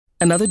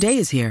Another day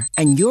is here,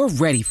 and you're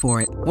ready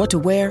for it. What to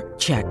wear?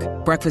 Check.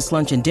 Breakfast,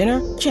 lunch, and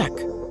dinner? Check.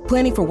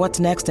 Planning for what's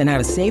next and how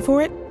to save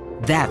for it?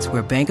 That's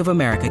where Bank of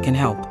America can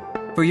help.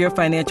 For your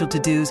financial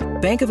to-dos,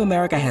 Bank of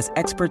America has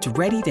experts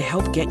ready to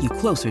help get you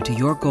closer to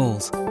your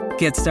goals.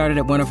 Get started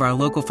at one of our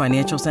local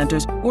financial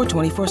centers or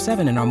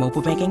 24/7 in our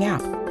mobile banking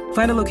app.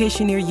 Find a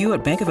location near you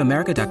at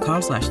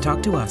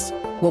bankofamerica.com/talktous.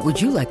 What would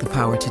you like the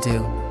power to do?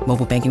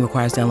 Mobile banking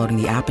requires downloading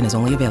the app and is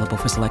only available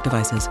for select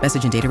devices.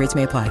 Message and data rates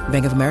may apply.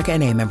 Bank of America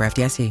N.A., member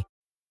FDIC.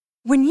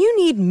 When you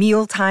need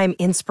mealtime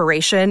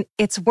inspiration,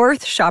 it's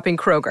worth shopping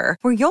Kroger,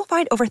 where you'll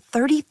find over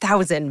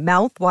 30,000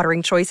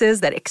 mouth-watering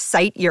choices that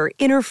excite your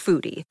inner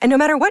foodie. And no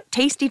matter what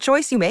tasty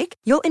choice you make,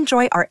 you'll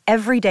enjoy our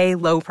everyday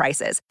low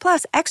prices,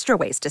 plus extra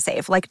ways to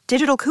save, like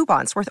digital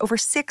coupons worth over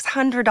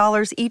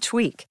 $600 each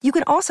week. You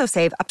can also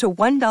save up to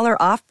 $1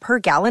 off per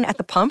gallon at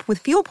the pump with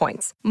fuel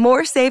points.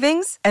 More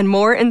savings and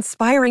more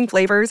inspiring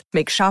flavors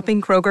make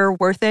shopping Kroger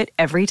worth it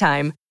every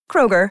time.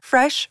 Kroger,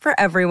 fresh for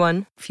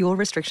everyone. Fuel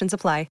restrictions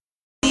apply.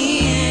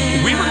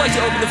 We would like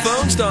to open the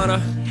phones,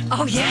 Donna.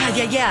 Oh,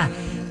 yeah.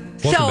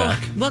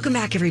 Welcome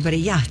back, everybody.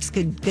 Yeah, it's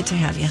good to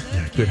have you.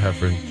 Yeah, good to have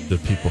for the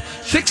people.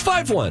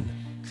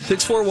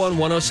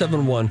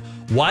 651-641-1071.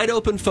 Wide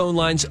open phone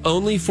lines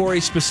only for a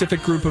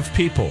specific group of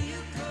people.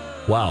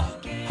 Wow,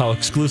 how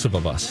exclusive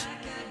of us.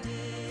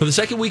 For the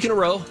second week in a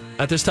row,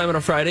 at this time on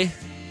a Friday,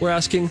 we're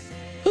asking,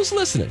 who's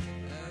listening?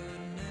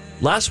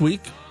 Last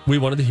week, we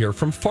wanted to hear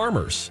from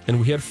farmers,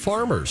 and we had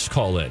farmers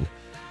call in.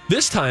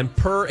 This time,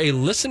 per a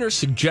listener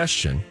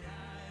suggestion,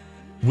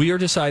 we are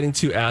deciding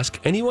to ask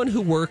anyone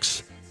who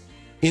works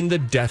in the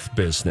death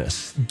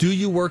business. Do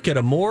you work at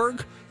a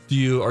morgue?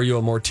 Are you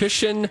a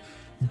mortician?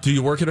 Do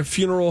you work at a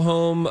funeral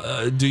home?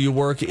 Do you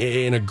work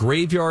in a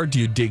graveyard? Do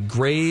you dig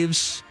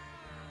graves?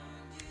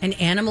 An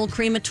animal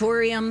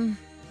crematorium?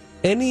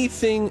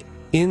 Anything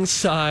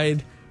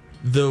inside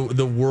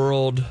the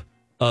world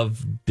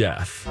of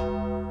death.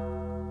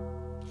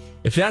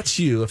 If that's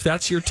you, if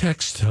that's your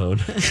text tone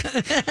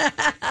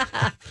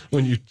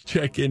when you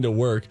check into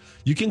work,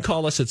 you can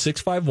call us at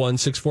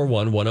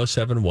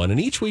 651-641-1071. And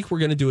each week we're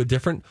going to do a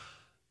different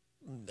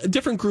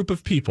group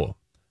of people.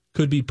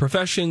 Could be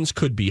professions,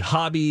 could be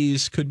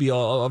hobbies, could be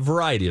a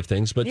variety of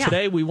things. But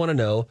today we want to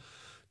know,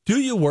 do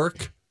you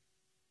work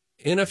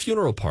in a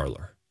funeral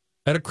parlor,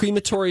 at a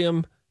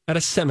crematorium, at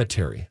a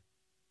cemetery?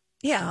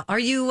 Yeah. Are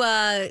you,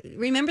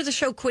 remember the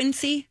show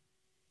Quincy?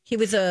 He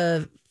was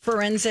a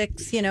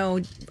forensics,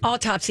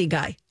 autopsy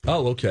guy.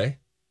 Oh, okay.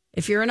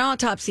 If you're an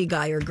autopsy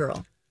guy or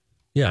girl.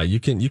 Yeah, you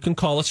can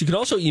call us. You can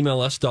also email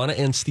us, Donna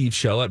and Steve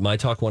Show at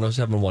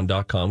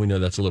mytalk1071.com. We know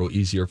that's a little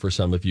easier for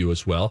some of you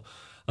as well.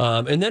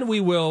 And then we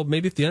will,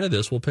 maybe at the end of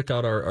this, we'll pick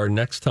out our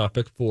next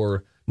topic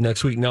for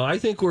next week. Now, I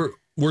think we're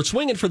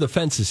swinging for the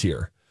fences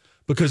here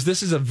because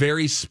this is a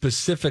very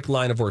specific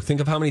line of work.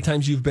 Think of how many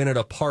times you've been at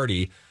a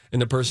party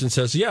and the person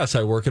says, yes,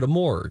 I work at a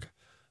morgue,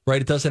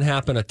 right? It doesn't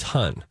happen a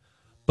ton.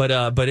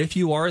 But if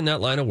you are in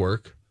that line of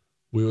work,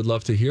 we would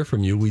love to hear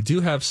from you. We do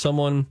have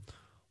someone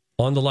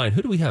on the line.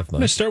 Who do we have, Mike?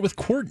 I'm going to start with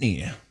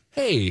Courtney.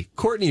 Hey,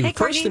 Courtney. Hey, First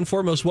Courtney. and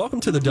foremost, welcome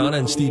to the Donna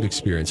and Steve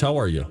experience. How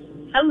are you?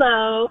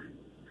 Hello.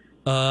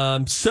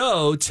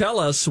 So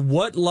tell us,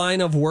 what line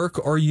of work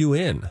are you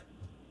in?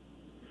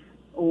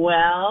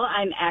 Well,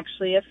 I'm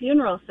actually a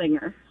funeral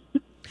singer.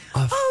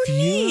 A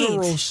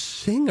funeral neat.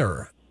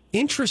 singer.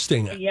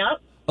 Interesting.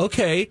 Yep.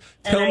 Okay.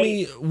 Tell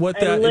me what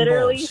that I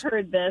literally involves.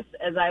 heard this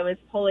as I was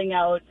pulling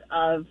out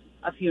of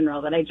a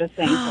funeral that I just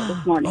sang for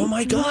this morning. Oh,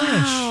 my gosh.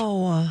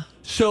 Wow.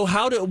 So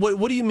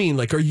what do you mean?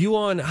 Like, are you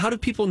on, how do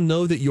people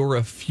know that you're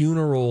a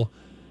funeral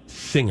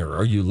singer?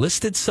 Are you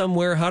listed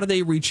somewhere? How do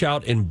they reach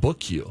out and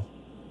book you?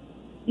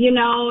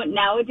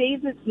 Nowadays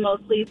it's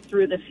mostly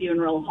through the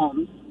funeral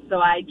homes. So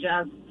I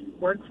just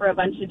work for a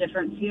bunch of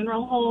different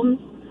funeral homes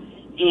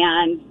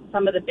and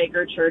some of the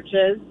bigger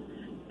churches.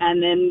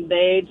 And then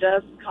they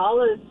just call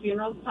us,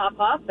 funerals pop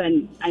up.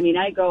 And,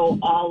 I go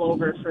all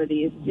over for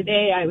these.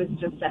 Today I was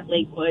just at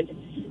Lakewood.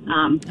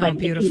 But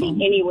beautiful. It can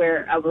be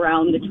anywhere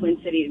around the Twin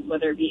Cities,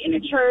 whether it be in a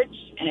church,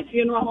 in a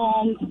funeral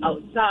home,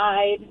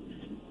 outside,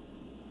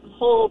 a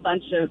whole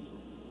bunch of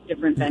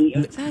different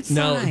venues. That's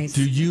Now, nice.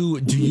 do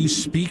you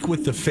speak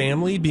with the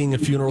family, being a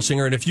funeral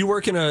singer? And if you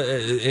work in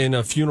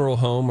a funeral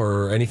home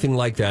or anything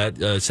like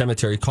that,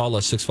 cemetery, call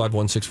us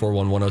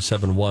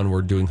 651-641-1071.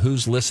 We're doing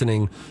Who's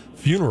Listening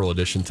Funeral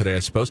Edition today, I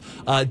suppose.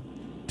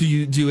 Do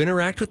you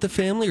interact with the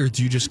family, or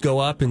do you just go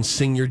up and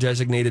sing your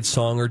designated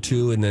song or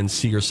two and then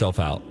see yourself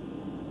out?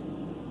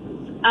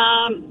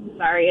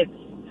 Sorry,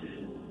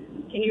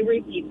 can you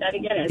repeat that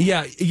again?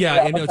 Yeah,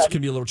 I know it's going to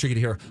be a little tricky to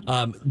hear.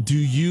 Do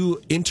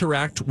you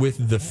interact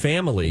with the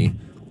family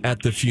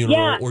at the funeral,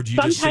 Yeah, or do you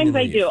just sing sometimes and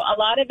I leave? do. A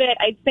lot of it,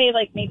 I'd say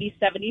like maybe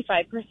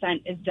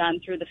 75% is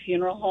done through the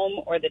funeral home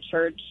or the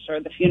church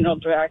or the funeral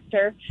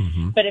director.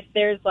 Mm-hmm. But if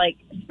there's like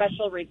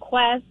special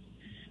requests,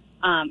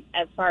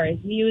 as far as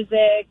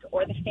music,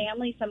 or the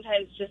family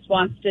sometimes just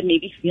wants to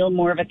maybe feel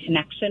more of a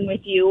connection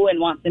with you and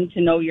want them to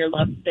know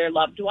their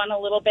loved one a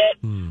little bit.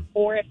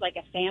 Or if like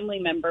a family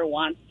member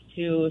wants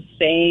to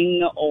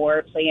sing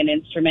or play an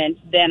instrument,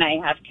 then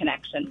I have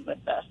connection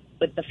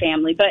with the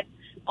family. But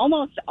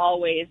almost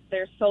always,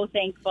 they're so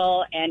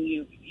thankful, and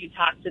you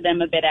talk to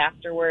them a bit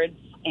afterwards,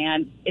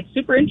 and it's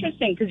super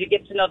interesting because you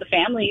get to know the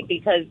family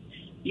because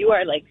you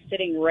are like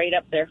sitting right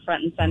up there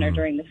front and center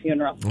during the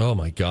funeral. Oh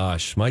my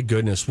gosh, my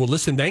goodness. Well,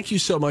 listen, thank you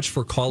so much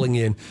for calling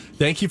in.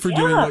 Thank you for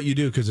doing what you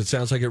do, because it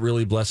sounds like it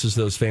really blesses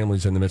those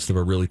families in the midst of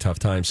a really tough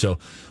time. So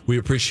we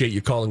appreciate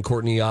you calling,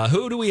 Courtney.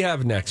 Who do we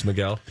have next,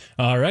 Miguel?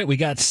 All right, we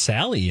got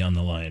Sally on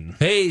the line.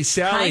 Hey,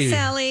 Sally. Hi,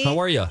 Sally. How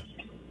are you?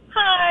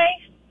 Hi.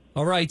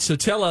 All right, so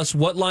tell us,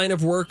 what line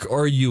of work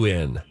are you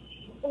in?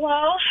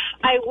 Well,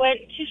 I went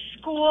to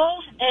school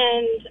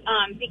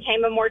and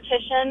became a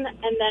mortician,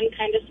 and then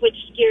kind of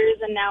switched gears,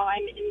 and now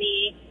I'm in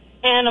the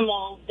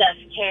animal death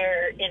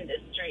care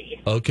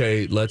industry.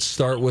 Okay, let's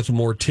start with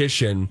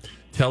mortician.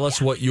 Tell us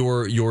what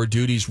your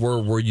duties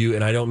were. Were you,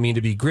 and I don't mean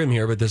to be grim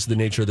here, but this is the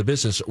nature of the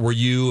business, were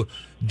you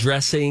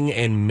dressing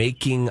and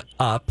making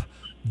up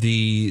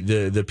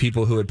the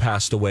people who had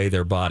passed away,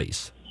 their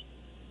bodies?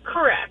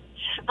 Correct.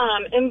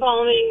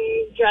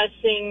 Embalming,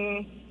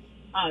 dressing,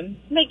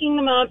 making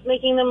them up,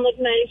 making them look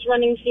nice,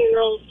 running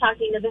funerals,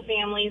 talking to the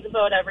families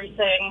about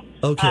everything.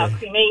 Okay.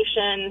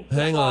 Cremation.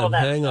 Hang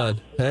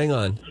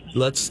on.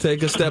 Let's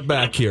take a step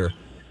back here.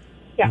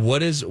 Yeah.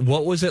 What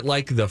was it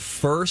like the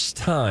first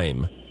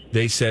time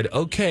they said,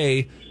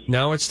 okay,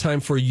 now it's time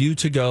for you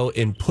to go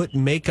and put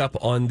makeup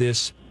on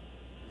this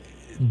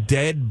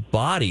dead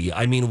body?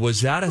 I mean,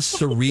 was that a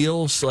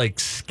surreal, like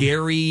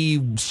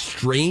scary,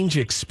 strange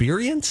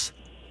experience?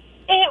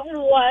 It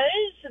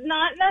was,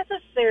 not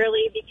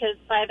necessarily, because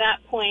by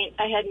that point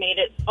I had made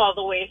it all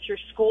the way through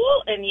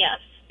school, and yes,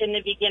 in the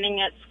beginning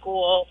at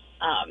school,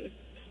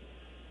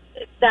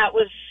 that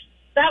was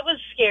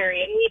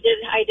scary, and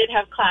I did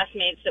have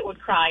classmates that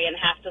would cry and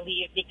have to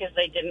leave because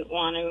they didn't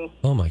want to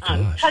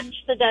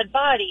touch the dead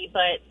body,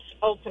 but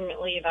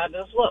ultimately that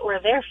is what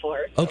we're there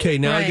for. So. Okay,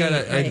 now I got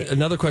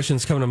another question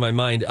that's coming to my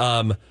mind.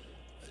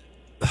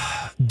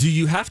 Do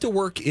you have to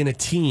work in a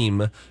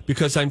team?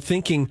 Because I'm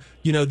thinking,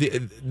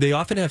 they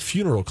often have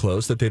funeral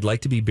clothes that they'd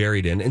like to be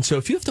buried in. And so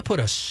if you have to put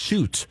a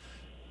suit,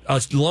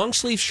 a long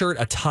sleeve shirt,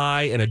 a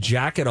tie, and a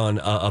jacket on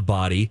a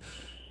body,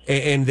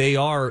 and they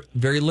are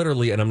very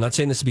literally, and I'm not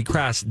saying this to be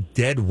crass,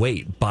 dead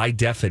weight by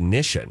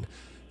definition.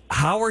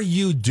 How are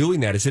you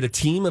doing that? Is it a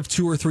team of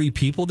 2 or 3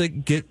 people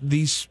that get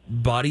these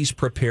bodies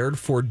prepared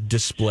for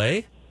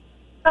display?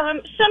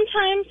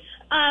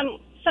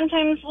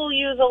 Sometimes we'll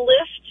use a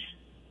lift.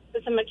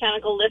 It's a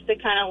mechanical lift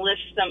that kind of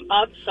lifts them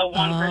up, so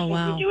one person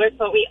can do it.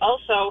 But we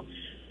also,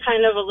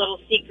 kind of a little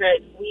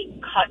secret, we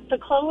cut the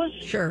clothes.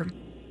 Sure.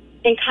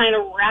 And kind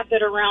of wrap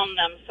it around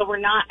them, so we're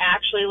not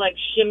actually like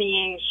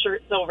shimmying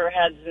shirts over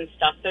heads and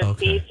stuff. They're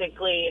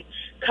basically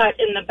cut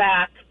in the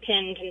back,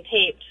 pinned and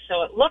taped,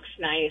 so it looks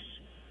nice,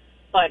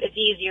 but it's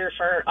easier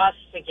for us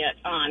to get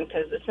on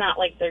because it's not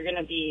like they're going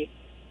to be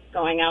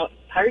going out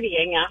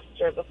partying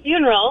after the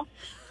funeral.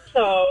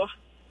 So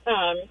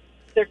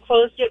their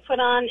clothes get put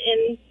on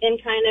in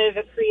kind of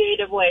a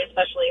creative way,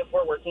 especially if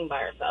we're working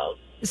by ourselves.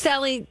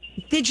 Sally,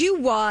 did you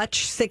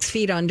watch 6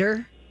 Feet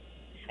Under?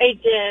 I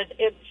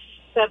did.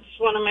 That's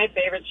one of my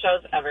favorite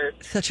shows ever.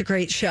 Such a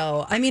great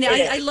show. I mean,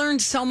 I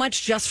learned so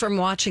much just from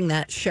watching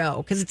that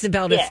show because it's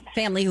about a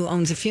family who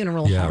owns a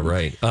funeral home. Yeah,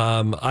 right.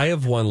 I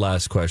have one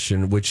last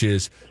question, which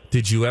is,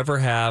 did you ever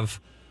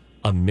have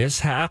a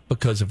mishap?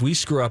 Because if we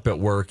screw up at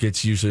work,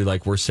 it's usually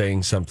like we're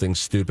saying something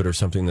stupid or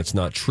something that's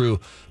not true.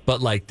 But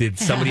like, did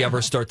somebody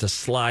ever start to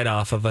slide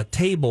off of a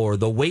table, or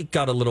the weight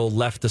got a little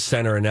left to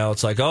center and now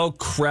it's like, oh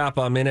crap,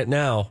 I'm in it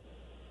now?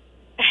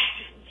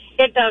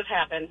 It does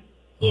happen,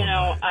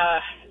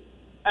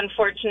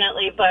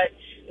 unfortunately, but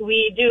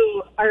we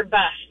do our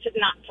best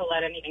not to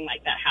let anything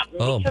like that happen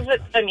because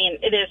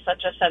it is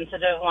such a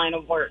sensitive line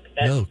of work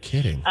that, no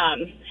kidding.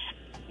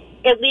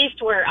 At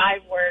least where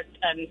I've worked,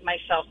 and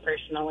myself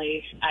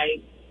personally,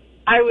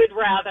 I would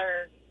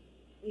rather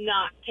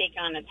not take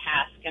on a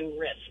task and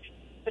risk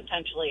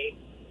potentially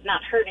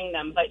not hurting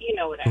them, but you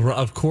know what I mean.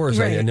 Of course,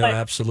 right. I know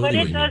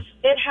absolutely. But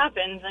it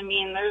happens. I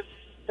mean,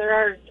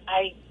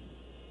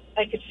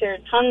 I could share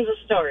tons of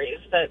stories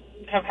that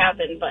have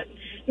happened, but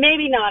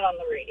maybe not on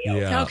the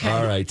radio. Yeah. Okay.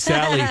 All right.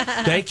 Sally,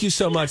 thank you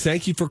so much.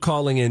 Thank you for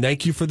calling in.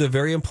 Thank you for the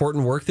very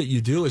important work that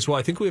you do as well.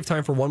 I think we have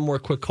time for one more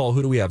quick call.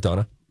 Who do we have,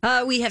 Donna?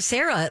 We have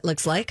Sarah, it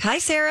looks like. Hi,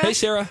 Sarah. Hey,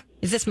 Sarah.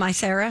 Is this my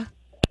Sarah?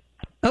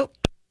 Oh,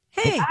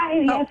 hey. Hi,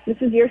 yes, this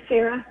is your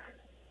Sarah.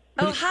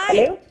 Oh, hi.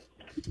 Hello?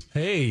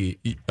 Hey,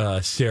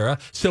 Sarah.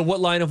 So what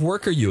line of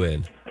work are you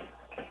in?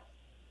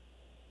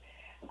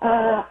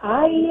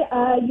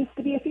 I used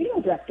to be a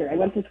funeral director. I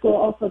went to school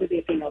also to be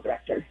a funeral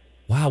director.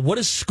 Wow. What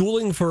is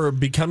schooling for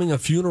becoming a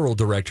funeral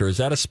director? Is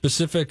that a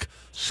specific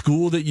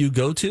school that you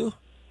go to?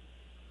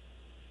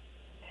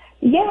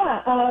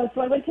 Yeah,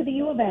 so I went to the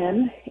U of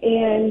M,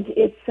 and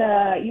it's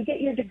you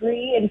get your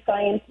degree in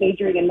science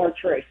majoring in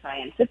mortuary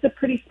science. It's a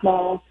pretty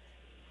small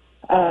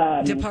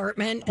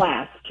department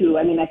class, too.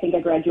 I mean, I think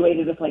I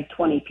graduated with like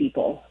 20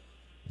 people.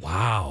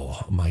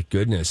 Wow. My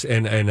goodness.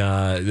 And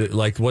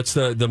like, what's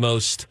the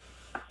most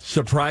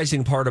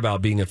surprising part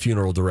about being a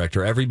funeral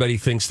director? Everybody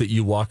thinks that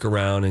you walk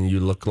around and you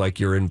look like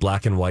you're in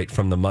black and white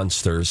from the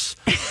Munsters.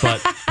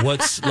 But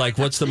what's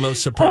the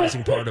most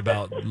surprising part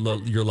about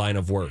your line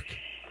of work?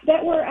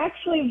 That we're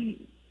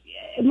actually,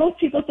 most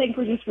people think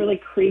we're just really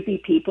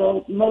creepy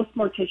people. Most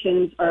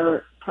morticians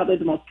are probably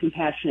the most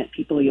compassionate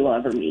people you'll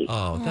ever meet.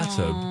 Oh, that's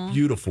a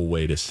beautiful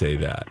way to say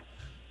that.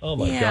 Oh,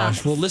 my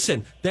gosh. Well,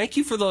 listen, thank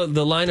you for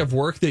the line of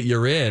work that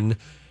you're in.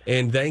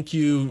 And thank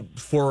you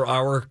for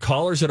our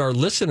callers and our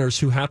listeners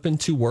who happen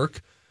to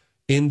work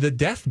in the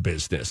death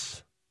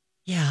business.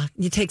 Yeah,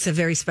 it takes a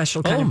very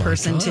special kind of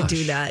person to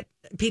do that.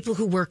 People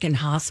who work in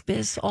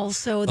hospice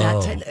also,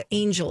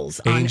 angels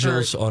on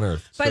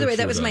Earth. By the way,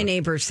 that was my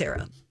neighbor,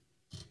 Sarah.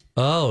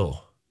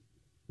 Oh.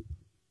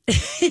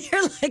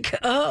 You're like,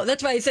 oh,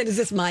 that's why I said, is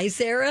this my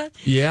Sarah?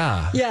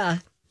 Yeah. Yeah.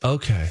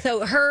 Okay.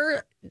 So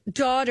her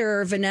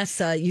daughter,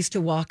 Vanessa, used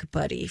to walk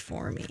Buddy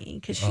for me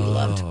because she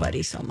loved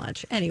Buddy so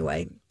much.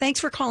 Anyway, thanks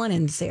for calling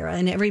in, Sarah,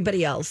 and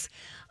everybody else.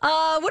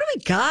 What do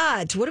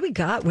we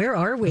got? Where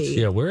are we?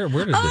 Yeah, where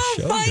did the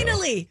show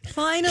go?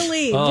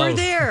 Finally, we're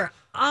there.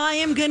 I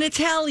am going to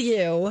tell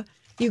you,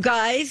 you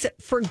guys,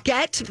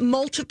 forget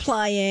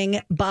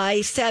multiplying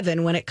by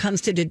 7 when it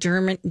comes to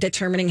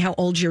determining how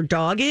old your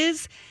dog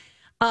is.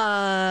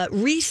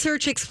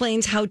 Research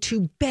explains how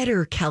to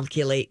better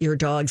calculate your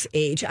dog's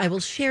age. I will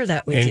share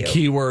that with you. And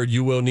keyword,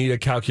 you will need a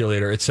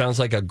calculator. It sounds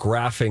like a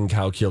graphing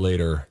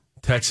calculator.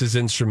 Texas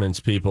Instruments,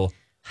 people.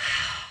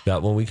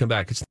 That when we come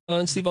back. It's Donna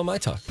and Steve on My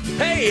Talk.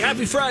 Hey,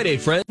 happy Friday,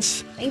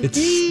 friends. Thank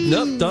you.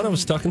 Nope, Donna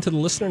was talking to the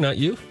listener, not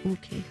you.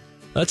 Okay.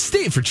 That's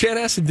Steve for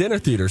Chanhassen Dinner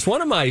Theaters.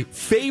 One of my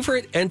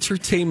favorite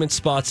entertainment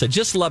spots. I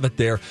just love it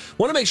there.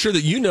 Want to make sure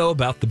that you know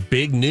about the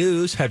big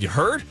news. Have you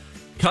heard?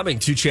 Coming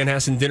to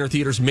Chanhassen Dinner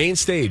Theater's main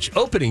stage,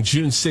 opening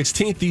June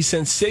 16th, the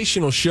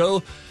sensational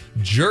show,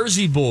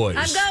 Jersey Boys.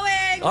 I'm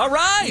going. All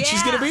right, Yeah.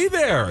 She's going to be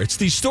there. It's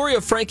the story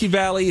of Frankie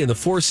Valli and the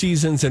Four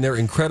Seasons and their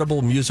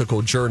incredible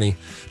musical journey.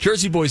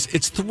 Jersey Boys,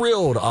 it's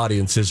thrilled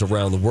audiences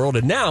around the world,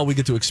 and now we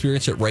get to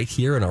experience it right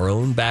here in our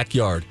own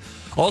backyard.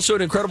 Also,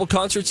 an incredible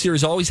concert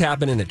series always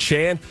happening at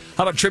Chan.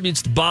 How about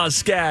tributes to Boz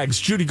Scaggs,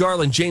 Judy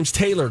Garland, James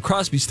Taylor,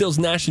 Crosby, Stills,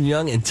 Nash &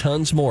 Young, and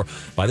tons more.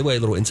 By the way, a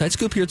little inside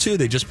scoop here, too.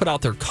 They just put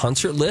out their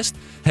concert list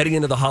heading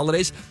into the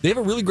holidays. They have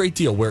a really great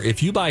deal where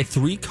if you buy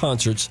 3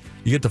 concerts,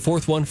 you get the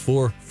 4th one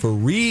for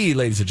free,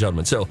 ladies and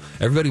gentlemen. So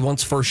everybody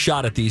wants first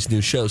shot at these new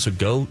shows. So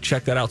go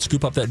check that out.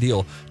 Scoop up that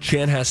deal.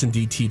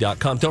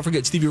 ChanhassenDT.com. Don't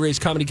forget Stevie Ray's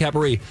Comedy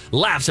Cabaret.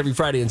 Laughs every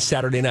Friday and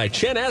Saturday night.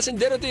 Chanhassen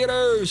Dinner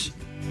Theaters.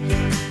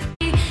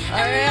 All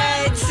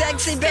right,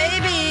 sexy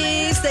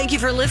babies. Thank you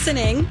for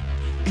listening.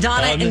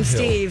 Donna and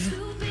Steve.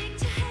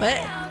 What?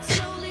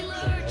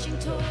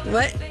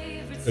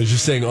 I was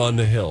just saying on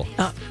the hill.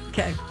 Oh,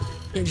 okay.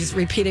 You're just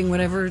repeating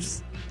whatever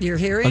you're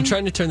hearing? I'm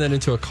trying to turn that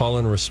into a call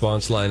and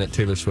response line at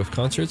Taylor Swift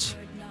concerts.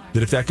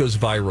 That if that goes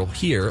viral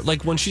here,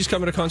 like when she's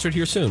coming to a concert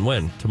here soon.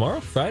 When?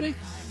 Tomorrow? Friday?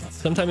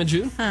 Sometime in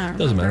June?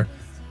 Doesn't matter.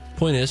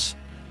 Point is,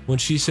 when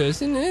she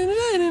says, and baby,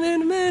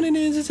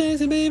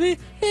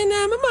 and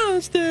I'm a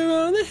monster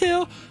on the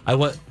hill. I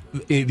want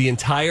the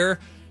entire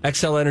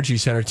XL Energy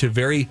Center to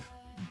very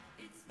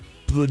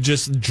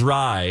just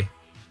dry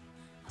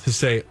to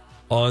say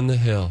on the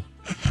hill.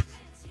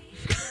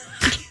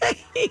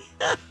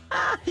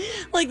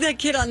 Like that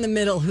kid on the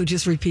middle who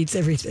just repeats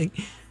everything.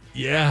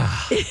 Yeah.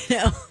 You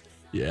know?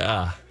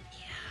 Yeah.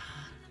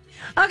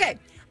 Okay.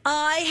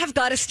 I have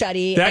got a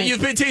study that you've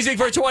been teasing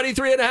for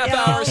 23 and a half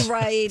hours.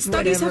 Right.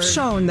 Studies have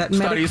shown that the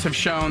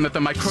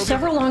microbial...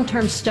 Several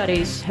long-term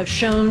studies have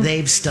shown...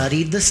 They've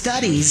studied the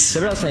studies.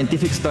 Several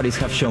scientific studies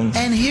have shown...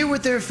 And here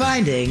with their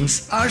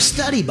findings are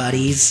study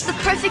buddies. The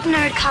perfect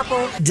nerd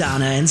couple.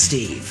 Donna and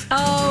Steve.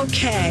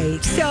 Okay.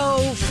 So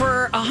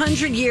for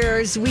 100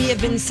 years, we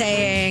have been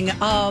saying,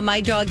 oh,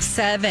 my dog's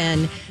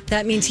 7.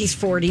 That means he's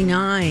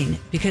 49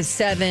 because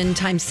 7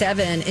 times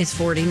 7 is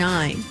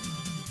 49.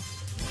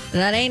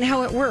 That ain't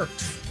how it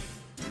works.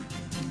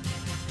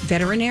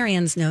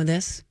 Veterinarians know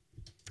this.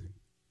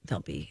 They'll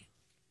be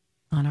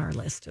on our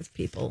list of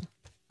people.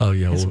 Oh,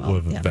 yeah.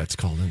 We'll have a vet's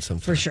called in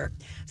sometime. For sure.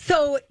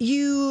 So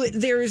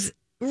there's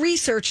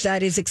research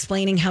that is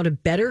explaining how to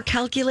better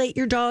calculate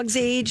your dog's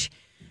age.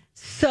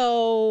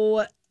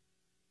 So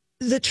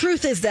the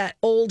truth is that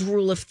old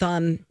rule of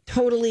thumb,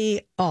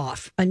 totally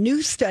off. A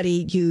new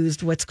study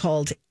used what's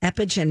called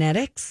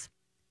epigenetics,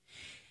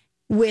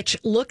 which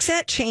looks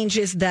at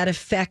changes that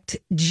affect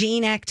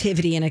gene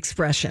activity and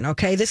expression.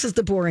 Okay, this is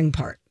the boring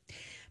part.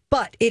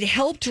 But it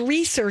helped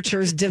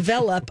researchers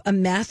develop a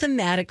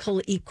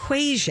mathematical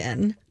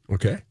equation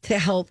to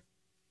help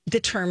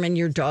determine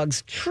your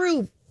dog's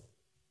true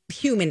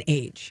human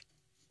age.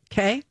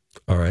 Okay?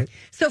 All right.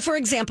 So, for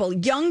example,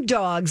 young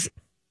dogs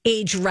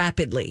age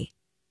rapidly.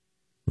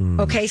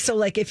 Okay, so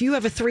like if you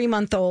have a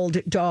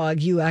 3-month-old dog,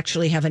 you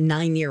actually have a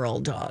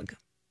 9-year-old dog.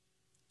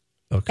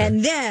 Okay.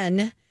 And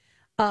then...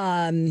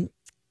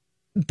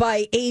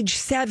 by age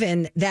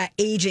 7, that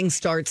aging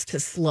starts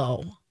to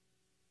slow.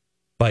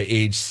 By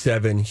age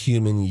 7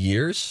 human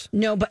years?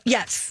 No, but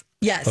yes.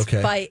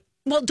 Okay. By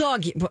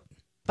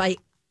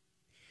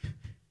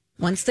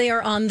Once they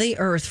are on the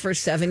earth for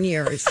 7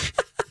 years,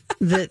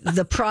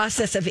 the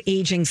process of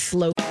aging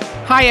slows.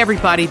 Hi,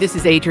 everybody. This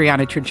is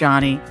Adriana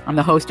Trajani. I'm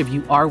the host of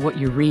You Are What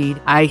You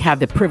Read. I have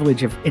the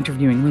privilege of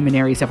interviewing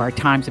luminaries of our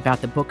times about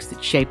the books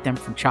that shaped them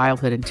from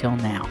childhood until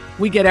now.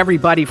 We get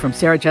everybody from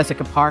Sarah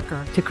Jessica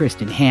Parker to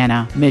Kristen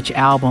Hanna, Mitch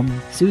Albom,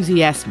 Susie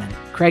Essman,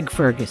 Craig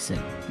Ferguson,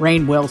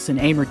 Rainn Wilson,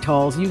 Amor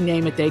Tolls, you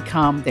name it, they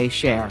come, they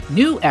share.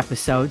 New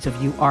episodes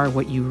of You Are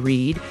What You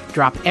Read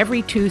drop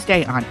every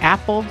Tuesday on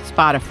Apple,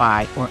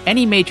 Spotify, or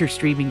any major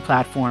streaming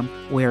platform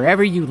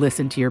wherever you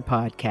listen to your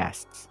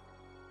podcasts.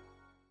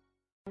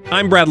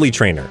 I'm Bradley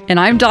Trainer. And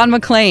I'm Don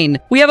McClain.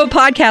 We have a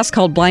podcast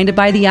called Blinded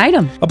by the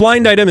Item. A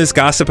blind item is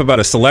gossip about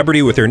a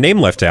celebrity with their name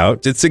left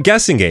out. It's a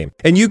guessing game,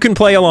 and you can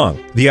play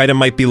along. The item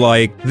might be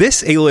like,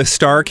 this A-list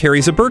star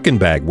carries a Birkin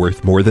bag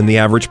worth more than the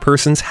average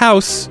person's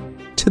house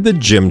to the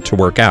gym to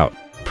work out.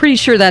 Pretty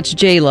sure that's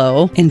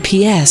J-Lo. And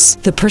P.S.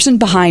 the person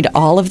behind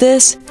all of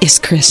this is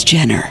Kris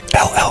Jenner,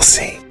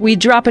 LLC. We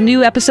drop a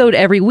new episode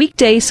every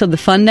weekday so the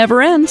fun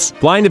never ends.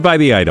 Blinded by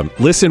the Item.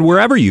 Listen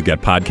wherever you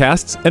get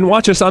podcasts and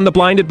watch us on the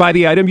Blinded by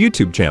the Item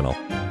YouTube channel.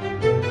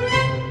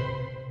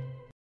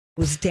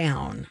 Was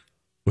down.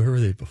 Where were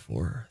they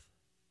before?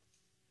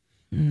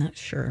 I'm not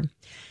sure.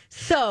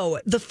 So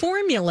the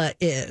formula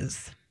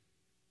is,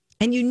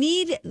 and you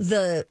need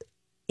the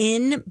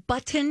in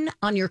button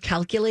on your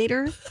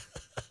calculator.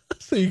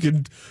 So you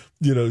could,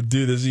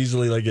 do this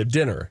easily like at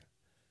dinner.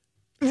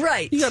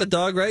 Right. You got a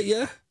dog, right?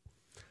 Yeah.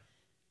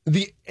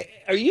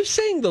 Are you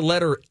saying the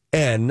letter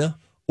N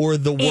or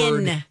the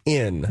word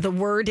in? The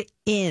word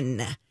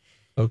in.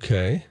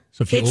 Okay.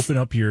 So if you open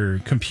up your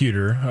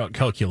computer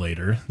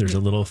calculator, there's a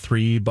little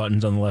 3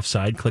 buttons on the left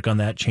side. Click on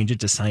that, change it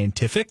to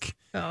scientific,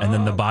 and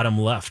then the bottom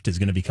left is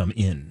going to become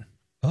in.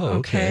 Oh,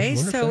 okay.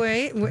 So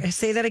wait,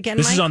 say that again.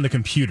 This Mike? is on the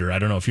computer. I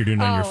don't know if you're doing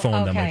it on your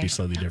phone. That might be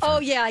slightly different. Oh,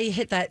 yeah. You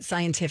hit that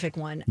scientific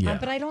one. Yeah.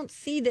 But I don't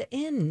see the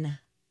in.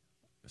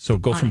 So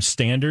go from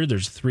standard.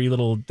 There's 3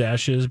 little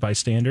dashes by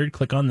standard.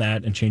 Click on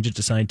that and change it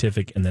to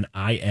scientific. And then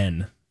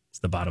IN. It's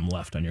the bottom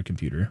left on your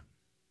computer.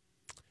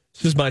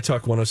 This is My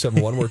Talk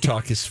 107.1, where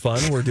talk is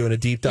fun. We're doing a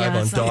deep dive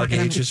on dog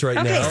ages right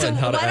now and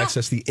how to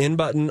access the in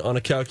button on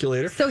a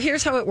calculator. So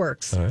here's how it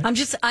works. Right.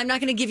 I'm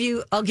not going to give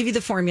you, I'll give you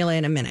the formula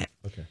in a minute.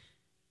 Okay.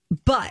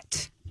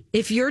 But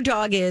if your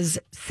dog is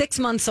 6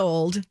 months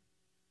old,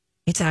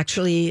 it's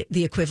actually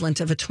the equivalent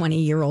of a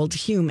 20-year-old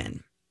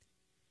human.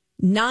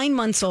 9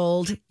 months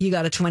old, you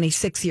got a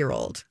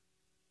 26-year-old.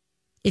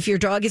 If your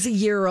dog is a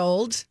year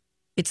old,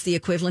 it's the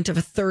equivalent of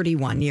a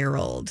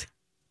 31-year-old.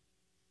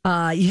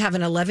 You have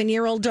an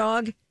 11-year-old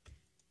dog,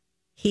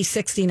 he's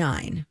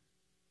 69.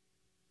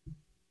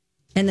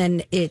 And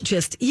then it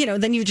just,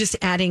 then you're just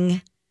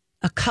adding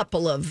a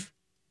couple of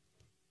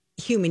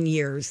human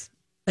years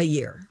a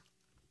year.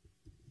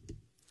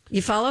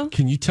 You follow?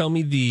 Can you tell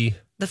me the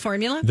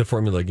formula? The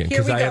formula again,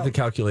 because I have the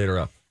calculator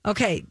up.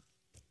 Okay.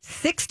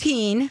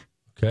 16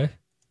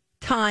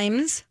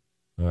 times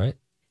all right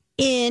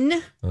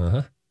in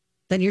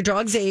then your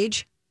dog's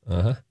age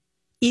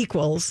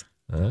equals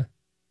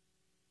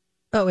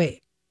oh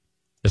wait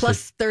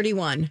plus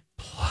 31.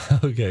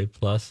 Okay,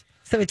 plus.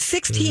 So it's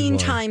 16 31.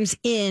 Times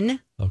in.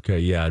 Okay,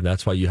 yeah,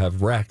 that's why you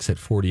have Rex at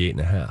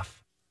 48.5.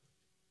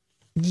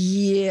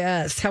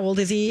 Yes. How old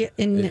is he?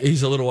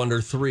 He's a little under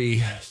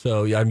 3,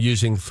 so I'm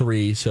using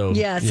 3. So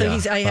I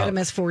had him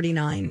as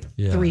 49.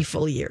 Yeah. 3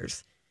 full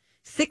years.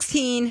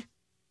 16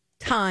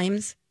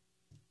 times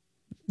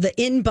the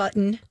in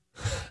button,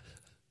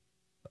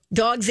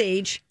 dog's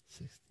age,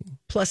 16.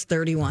 Plus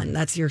 31.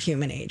 That's your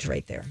human age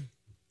right there.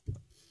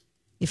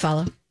 You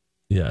follow?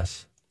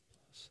 Yes.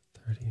 Plus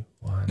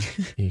 31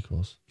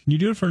 equals. Can you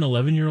do it for an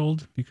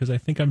 11-year-old? Because I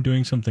think I'm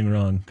doing something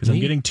wrong. Because I'm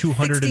getting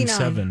 207.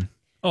 69.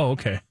 Oh,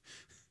 okay.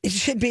 It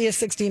should be a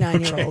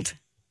 69-year-old. Okay.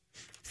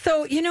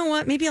 So, you know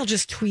what? Maybe I'll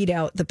just tweet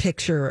out the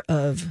picture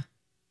of...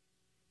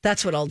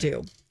 That's what I'll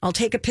do. I'll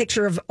take a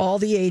picture of all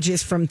the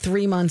ages from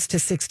 3 months to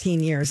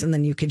 16 years, and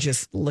then you can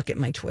just look at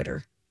my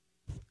Twitter.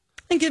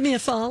 And give me a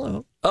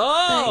follow.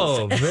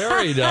 Oh, thanks.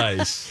 Very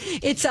nice.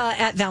 It's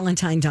at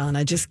Valentine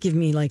Donna. Just give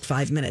me like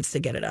 5 minutes to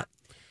get it up.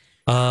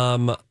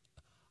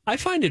 I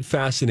find it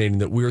fascinating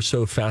that we're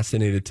so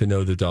fascinated to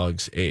know the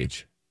dog's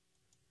age.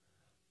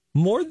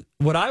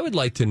 What I would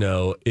like to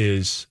know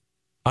is,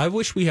 I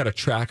wish we had a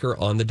tracker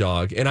on the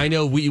dog. And I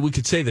know we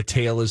could say the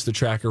tail is the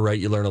tracker, right?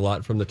 You learn a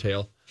lot from the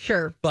tail.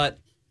 Sure. But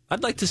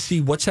I'd like to see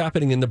what's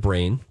happening in the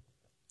brain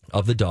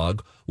of the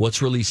dog,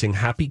 what's releasing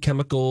happy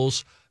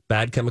chemicals,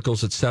 bad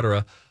chemicals,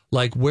 etc.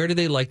 Like, where do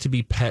they like to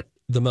be pet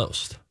the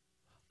most?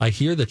 I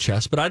hear the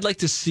chest, but I'd like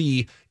to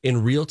see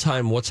in real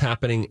time what's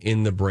happening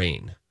in the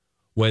brain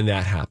when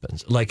that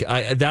happens. Like,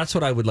 that's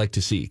what I would like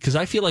to see, because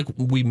I feel like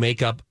we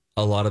make up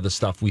a lot of the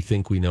stuff we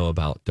think we know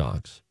about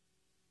dogs.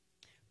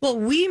 Well,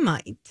 we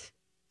might,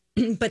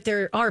 but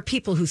there are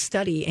people who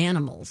study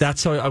animals.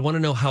 That's how I want to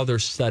know how they're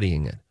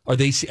studying it. Are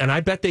they? And I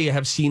bet they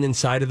have seen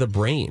inside of the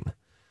brain,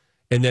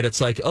 and that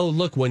it's like, oh,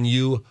 look, when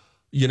you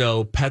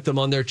pet them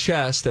on their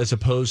chest as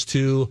opposed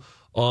to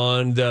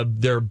on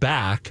their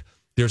back,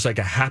 there's like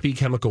a happy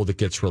chemical that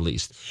gets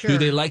released. Sure. Do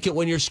they like it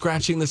when you're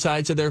scratching the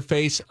sides of their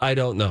face? I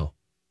don't know.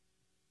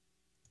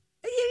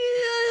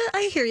 Yeah,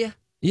 I hear you.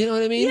 You know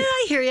what I mean? Yeah,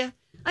 I hear you.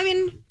 I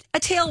mean, a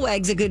tail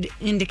wag's a good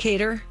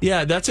indicator.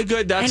 Yeah, that's a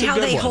good one. And how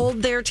they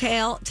hold their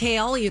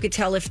tail, you could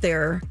tell if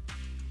they're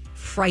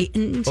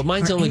frightened. But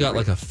mine's only got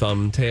like a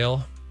thumb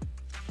tail.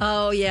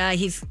 Oh, yeah,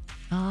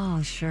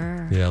 oh,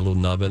 sure. Yeah, a little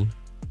nubbin.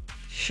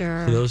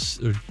 Sure. So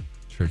those are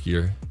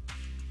trickier.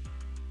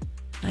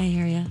 I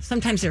hear you.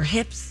 Sometimes their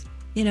hips,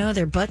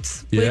 their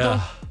butts wiggle.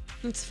 Yeah.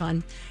 It's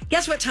fun.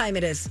 Guess what time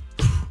it is?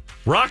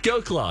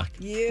 Rocco Clock.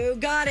 You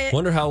got it.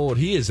 Wonder how old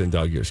he is in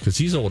dog years, because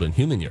he's old in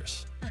human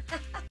years.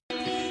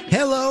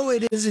 Hello,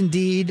 it is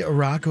indeed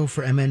Rocco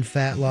for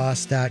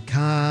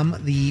MNFatLoss.com,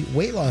 the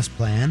weight loss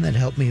plan that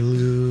helped me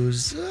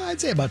lose,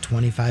 I'd say about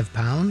 25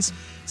 pounds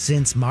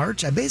since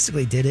March. I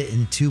basically did it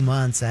in 2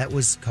 months. That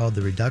was called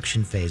the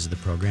reduction phase of the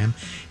program.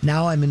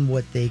 Now I'm in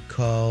what they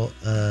call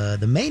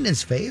the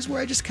maintenance phase,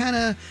 where I just kind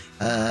of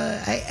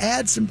I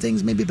add some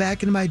things maybe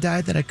back into my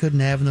diet that I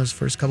couldn't have in those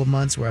first couple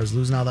months where I was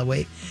losing all that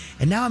weight.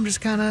 And now I'm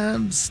just kind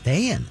of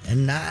staying.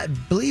 And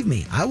believe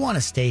me, I want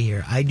to stay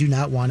here. I do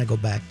not want to go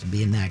back to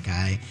being that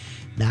guy,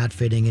 not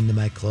fitting into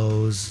my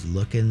clothes,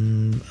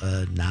 looking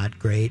not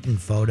great in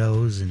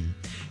photos and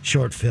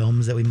short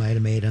films that we might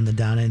have made on the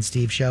Donna and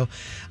Steve show.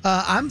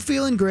 I'm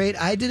feeling great.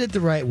 I did it the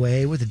right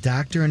way with the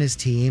doctor and his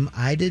team.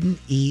 I didn't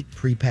eat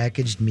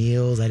prepackaged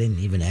meals. I didn't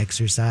even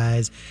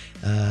exercise.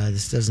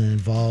 This doesn't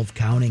involve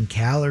counting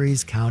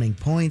calories, counting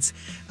points.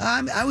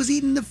 I was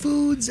eating the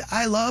foods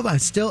I love. I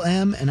still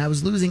am, and I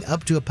was losing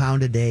up to a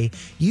pound a day.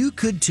 You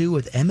could too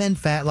with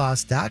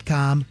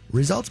MNFatLoss.com.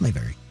 Results may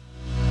vary.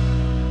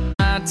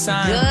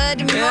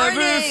 Good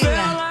morning.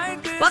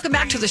 Welcome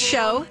back to the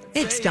show.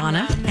 It's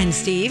Donna and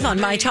Steve on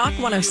My Talk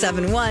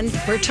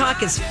 107.1, where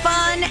talk is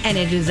fun and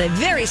it is a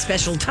very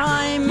special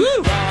time.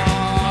 Woo!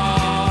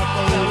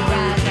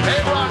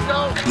 Hey,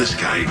 Rocco. This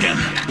guy again.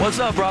 What's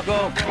up,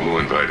 Rocco? Who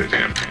invited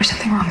him? There's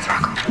something wrong with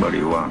Rocco. What do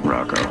you want,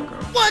 Rocco?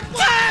 What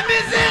time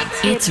is it?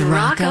 It's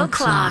Rocco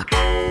Clock.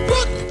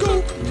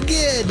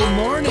 Good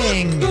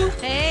morning.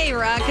 Hey,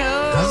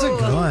 Rocco. How's it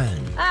going?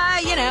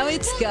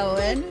 It's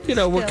going.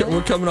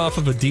 We're coming off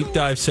of a deep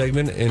dive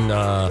segment in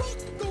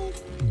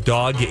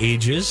dog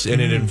ages, and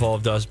it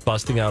involved us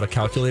busting out a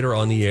calculator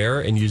on the air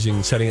and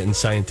setting it in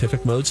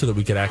scientific mode so that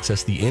we could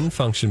access the in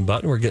function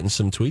button. We're getting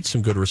some tweets,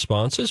 some good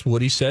responses.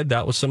 Woody said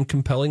that was some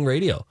compelling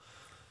radio.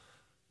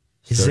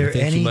 Is there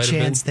any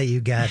chance that you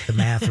got the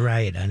math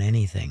right on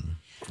anything?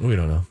 We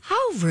don't know.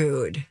 How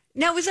rude.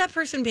 Now, was that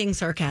person being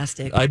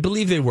sarcastic? I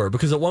believe they were,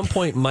 because at one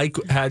point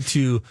Mike had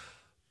to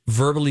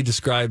verbally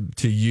describe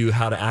to you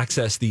how to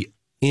access the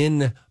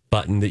in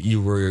button that you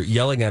were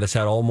yelling at us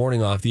at all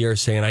morning off the air,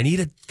 saying, I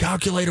need a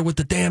calculator with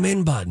the damn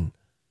in button.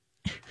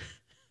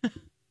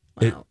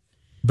 Wow.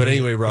 But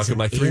anyway, Rocco,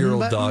 my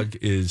 3-year-old dog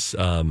is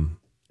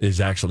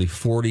actually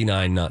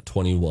 49, not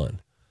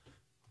 21.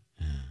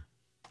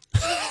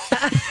 Wait,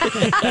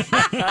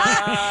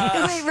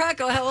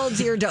 Rocco, how old's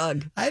your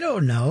dog? I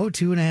don't know.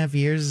 2.5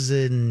 years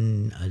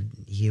in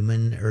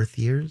human Earth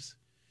years.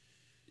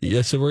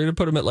 Yeah, so we're going to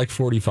put him at like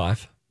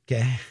 45.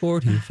 Okay.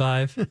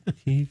 45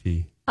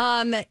 TV.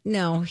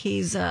 No,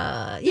 he's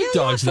Your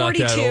dog's 42, not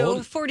that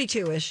old.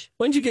 42-ish.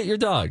 When did you get your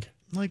dog?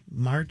 Like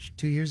March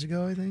 2 years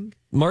ago, I think.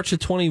 March of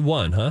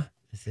 21, huh?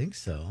 I think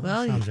so.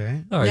 Well, sounds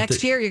right. All right,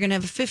 next year you're going to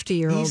have a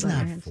 50-year-old. He's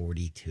not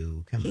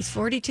 42. Come on. He's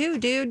 42,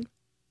 dude.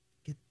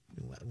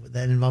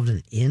 That involved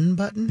an in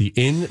button? The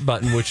in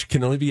button, which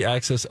can only be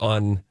accessed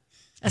on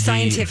a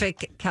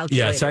scientific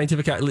calculator. Yeah,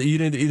 scientific. You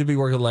need to either be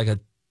working like a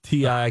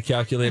TI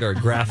calculator or a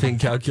graphing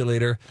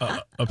calculator.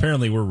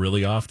 Apparently, we're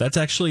really off. That's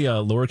actually a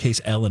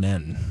lowercase L and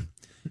N.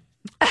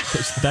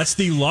 That's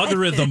the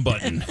logarithm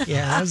button.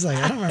 Yeah, I was like,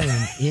 I don't remember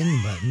an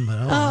in button,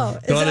 but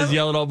Donna's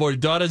yelling all morning.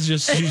 Donna's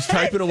she's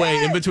typing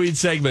away in between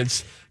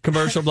segments,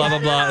 commercial, blah, blah,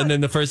 blah. And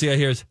then the first thing I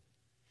hear is,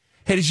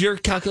 hey, does your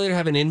calculator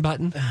have an in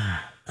button?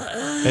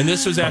 And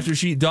this was after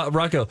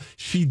Rocco,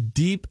 she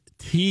deep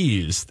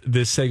teased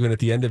this segment at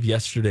the end of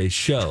yesterday's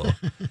show.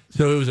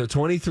 So it was a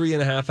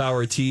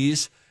 23.5-hour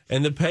tease,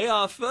 and the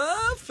payoff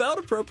felt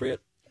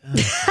appropriate. you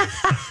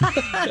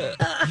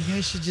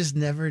guys should just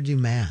never do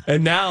math.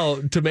 And now,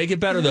 to make it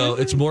better, though,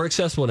 it's more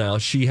accessible now.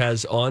 She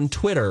has on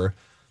Twitter,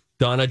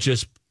 Donna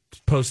just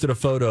posted a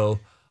photo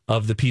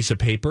of the piece of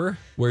paper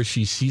where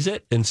she sees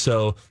it. And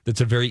so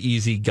it's a very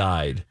easy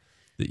guide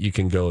that you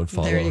can go and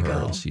follow her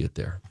and see it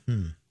there.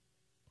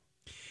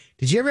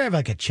 Did you ever have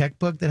like a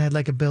checkbook that had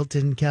like a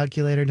built-in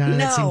calculator down it?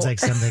 No. That seems like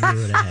something you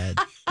would have had.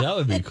 That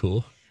would be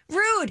cool.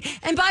 Rude.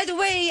 And by the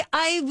way,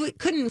 I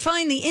couldn't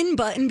find the in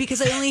button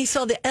because I only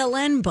saw the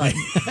LN button.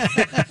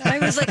 I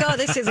was like, oh,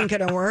 this isn't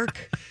going to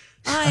work.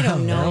 I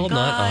don't know, Well,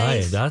 not I.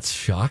 guys. That's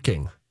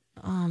shocking.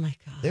 Oh, my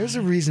God. There's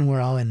a reason we're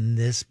all in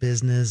this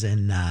business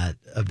and not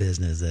a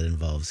business that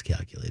involves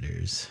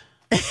calculators.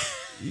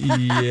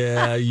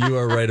 Yeah, you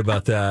are right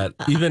about that.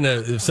 Even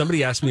if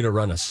somebody asked me to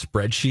run a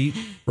spreadsheet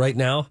right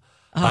now,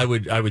 I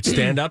would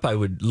stand up, I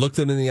would look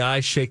them in the eye,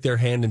 shake their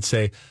hand, and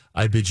say,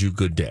 I bid you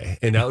good day.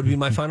 And that would be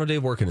my final day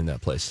of working in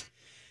that place.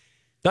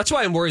 That's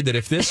why I'm worried that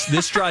if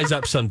this dries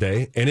up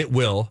someday, and it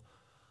will,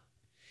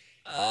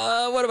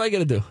 what am I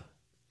going to do?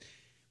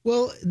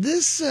 Well,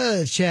 this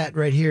chat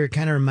right here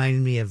kind of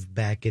reminded me of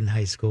back in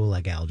high school,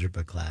 like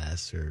algebra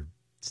class or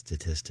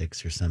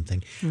statistics or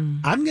something.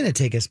 I'm going to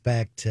take us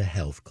back to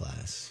health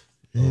class.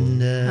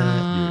 And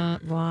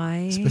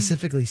why?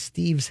 Specifically,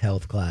 Steve's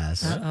health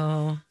class.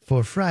 Uh-oh.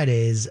 For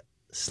Friday's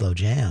Slow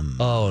Jam.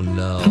 Oh,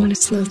 no. I'm going to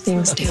slow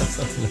things down.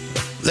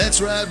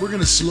 That's right. We're going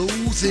to slow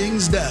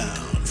things down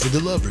for the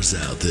lovers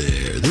out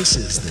there. This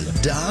is the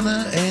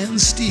Donna and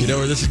Steve. You know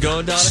where this is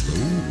going, Donna?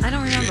 I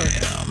don't remember.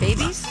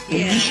 Babies? I'm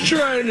just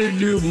trying to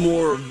do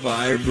more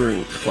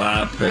vibrant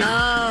clapping.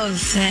 Oh,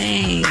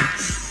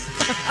 thanks.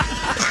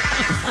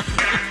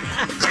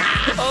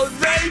 Oh,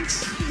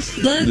 thanks.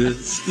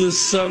 It's the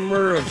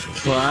summer of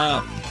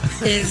clap.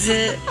 Is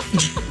it?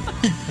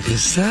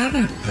 Is that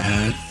a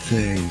bad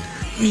thing?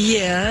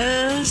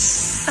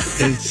 Yes.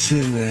 It's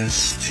an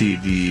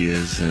STD,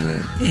 isn't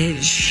it?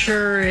 It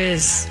sure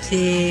is,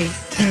 Steve.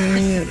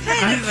 Dang it.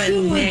 I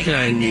feel like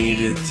I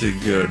needed to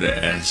go to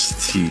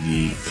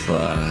STD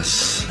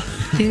class.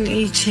 Didn't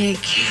you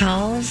take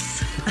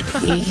health?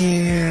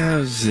 Yeah, I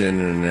was in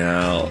and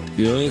out.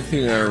 The only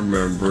thing I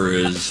remember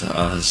is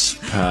us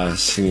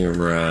passing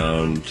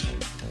around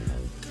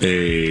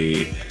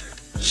a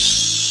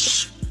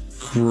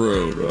scrotum,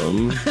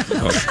 a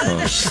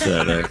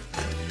prosthetic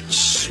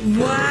scrotum.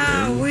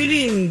 Wow, we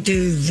didn't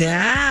do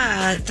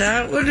that.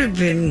 That would have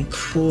been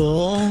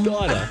cool.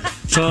 Donna,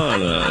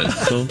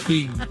 don't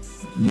be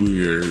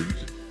weird.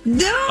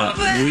 No,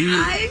 but I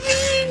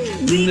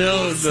mean, these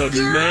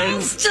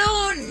girls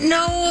don't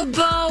know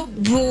about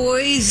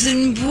boys,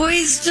 and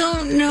boys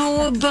don't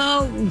know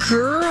about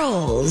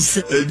girls.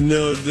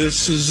 No,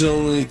 this is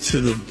only to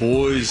the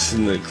boys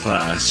in the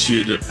class.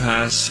 You had to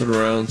pass it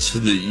around so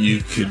that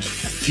you could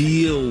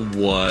feel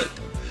what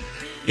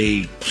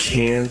a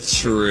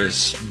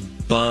cancerous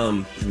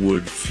bump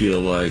would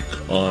feel like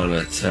on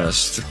a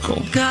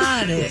testicle.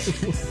 Got it.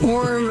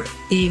 Or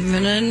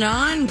even a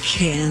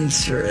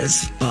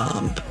non-cancerous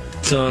bump.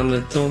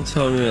 Donna, don't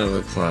tell me how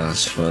the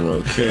class went,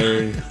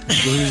 okay?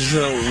 Please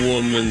don't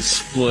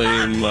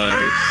woman-splain my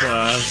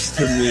class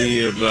to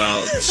me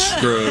about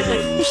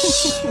scrotums.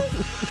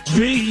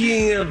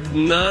 Speaking of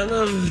none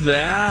of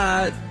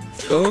that,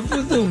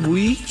 over the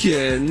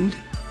weekend,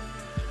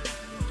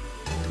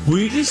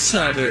 we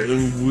decided,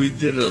 and we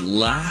did it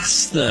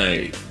last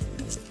night,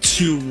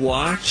 to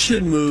watch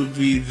a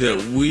movie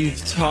that we've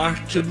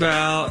talked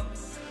about.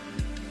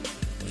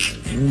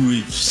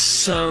 We've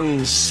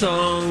sung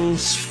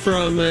songs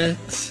from it.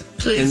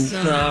 Please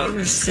don't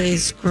ever say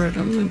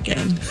scrotum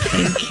again.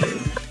 Thank you.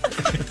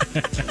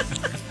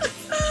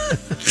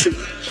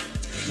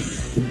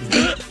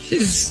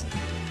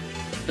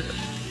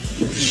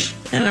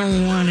 I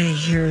don't want to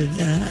hear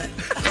that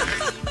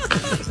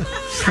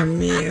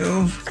from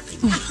you.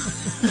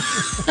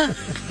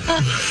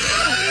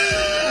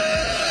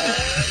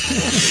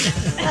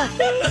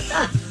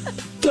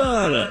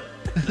 Donna,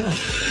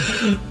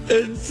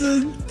 it's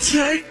a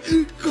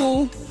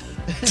technical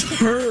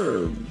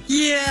term.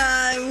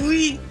 Yeah,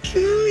 we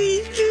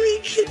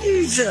could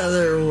use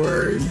other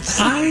words.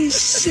 I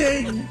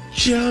said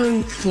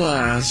junk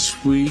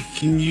last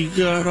week and you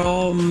got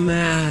all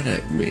mad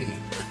at me.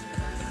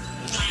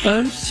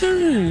 I'm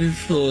starting to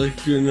feel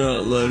like you're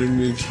not letting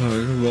me talk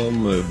about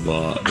my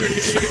body.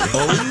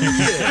 Oh,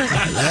 yeah.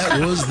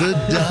 That was the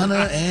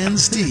Donna and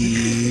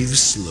Steve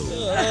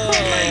Slow.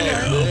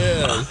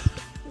 Yeah.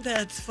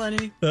 That's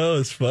funny. That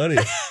was funny.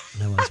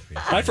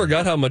 I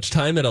forgot how much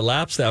time had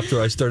elapsed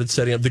after I started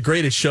setting up. The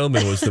Greatest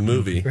Showman was the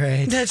movie.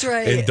 Right. That's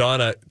right. And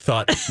Donna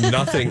thought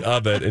nothing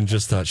of it and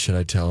just thought, should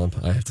I tell him?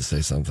 I have to say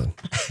something.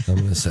 I'm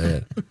going to say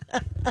it.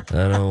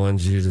 I don't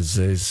want you to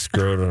say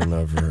scrotum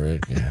over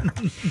it. Yeah.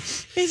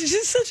 It's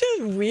just such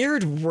a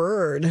weird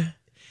word.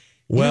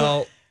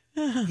 Well,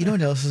 you know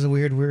what else is a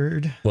weird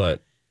word?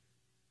 What?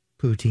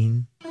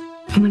 Poutine.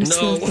 I'm going to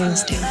slow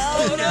things down.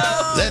 Oh,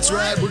 no. That's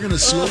right. We're going to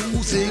slow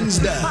things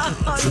down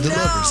for the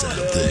lovers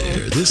out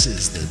there. This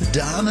is the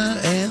Donna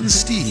and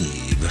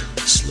Steve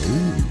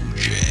Slow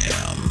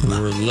Jam.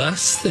 We're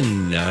less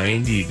than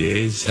 90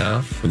 days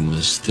out from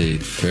the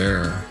State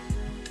Fair.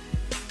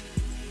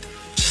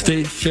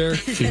 State Fair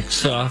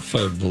kicks off,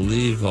 I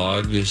believe,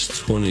 August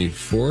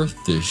 24th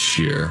this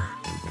year.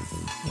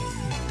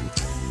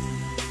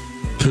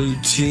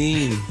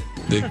 Poutine.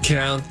 The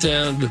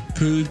countdown to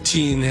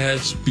poutine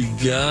has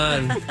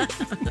begun.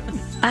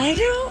 I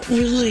don't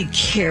really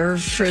care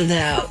for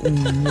that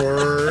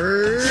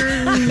word.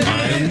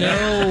 I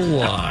know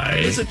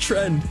why. There's a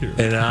trend here.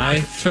 And I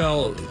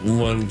felt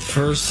when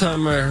first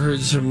time I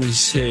heard somebody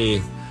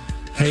say,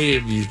 hey,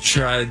 have you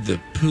tried the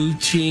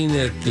poutine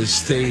at the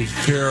State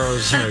Fair? I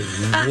was like,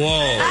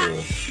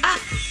 whoa.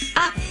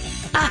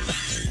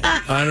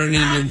 I don't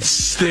even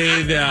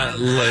stay that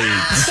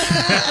late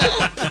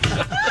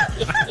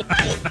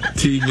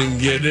to even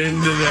get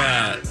into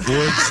that.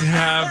 What's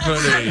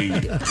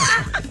happening?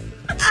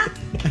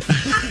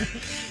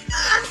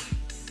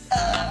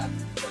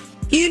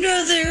 You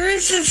know, there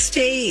is a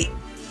State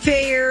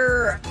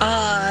fair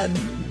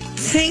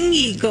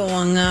thingy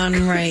going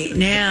on right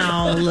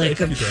now, like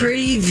a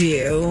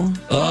preview.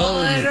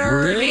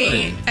 Oh,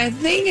 really? I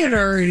think it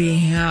already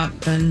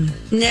happened.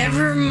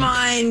 Never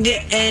mind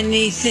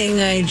anything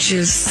I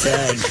just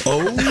said.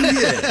 Oh,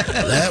 yeah.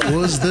 That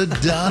was the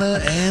Donna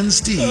and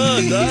Steve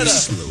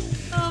Slow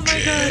Oh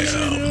my gosh,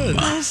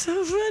 that's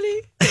so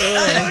funny.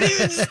 I don't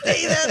even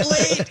stay that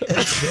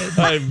late.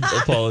 I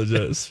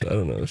apologize. I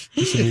don't know.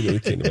 Just immediately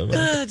came to my mind.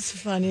 That's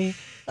funny.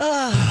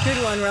 Oh,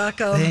 good one,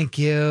 Rocco. Thank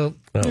you.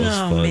 That was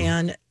fun.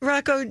 Man.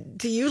 Rocco,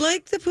 do you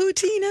like the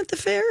poutine at the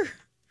fair?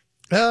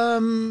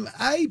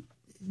 I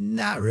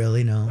not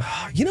really, no.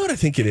 You know what I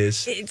think it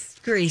is? It's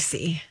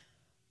greasy.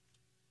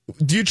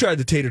 You tried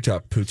the tater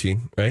tot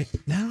poutine, right?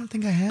 No, I don't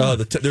think I have. Oh,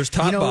 there's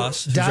Top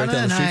Boss. Who's Donna right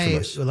down and the street from I,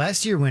 us.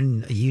 last year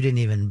when you didn't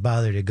even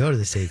bother to go to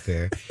the state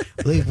fair,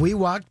 we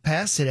walked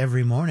past it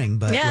every morning,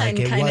 but Yeah, like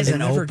and it wasn't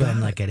never got open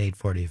it. like at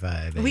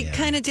 8:45. We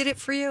kind of did it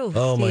for you.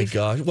 Oh my Steve.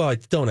 gosh! Well,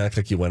 don't act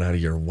like you went out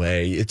of your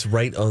way. It's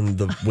right on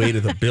the way to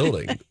the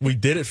building. We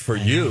did it for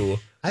you.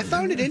 I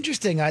found it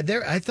interesting. I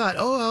thought,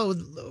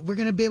 we're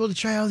going to be able to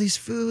try all these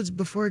foods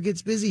before it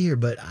gets busy here.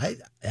 But I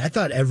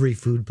thought every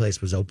food place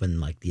was open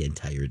like the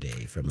entire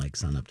day from like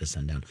sun up to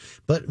sundown.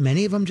 But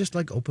many of them just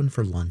like open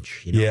for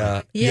lunch. You know,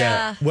 Yeah.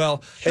 Yeah,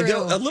 Well, and true.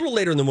 then a little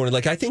later in the morning,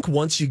 like I think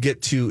once you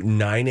get to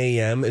 9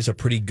 a.m. is a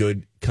pretty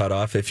good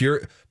cutoff.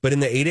 But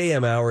in the 8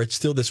 a.m. hour, it's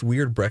still this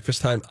weird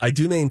breakfast time. I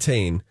do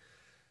maintain,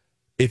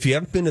 if you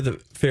haven't been to the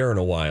fair in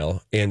a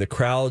while and the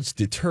crowds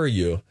deter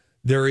you,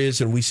 there is,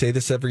 and we say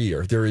this every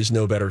year, there is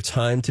no better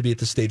time to be at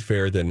the state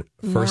fair than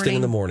first thing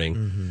in the morning.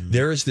 Mm-hmm.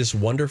 There is this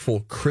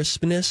wonderful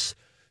crispness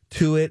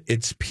to it.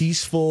 It's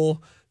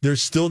peaceful.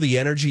 There's still the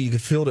energy. You can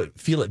feel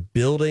it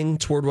building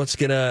toward what's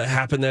going to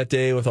happen that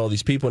day with all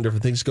these people and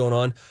different things going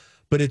on.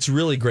 But it's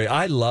really great.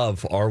 I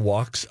love our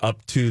walks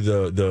up to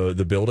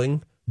the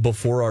building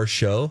before our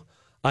show.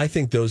 I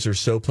think those are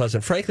so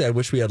pleasant. Frankly, I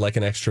wish we had like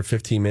an extra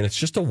 15 minutes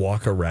just to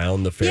walk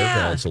around the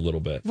fairgrounds a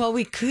little bit. Well,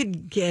 we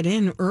could get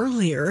in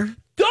earlier.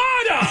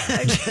 Donna!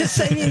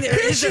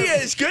 Here she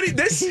is. Goody.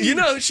 You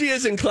know who she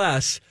is in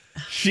class.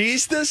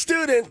 She's the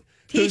student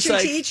who's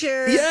like,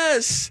 teacher.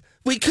 Yes,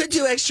 we could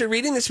do extra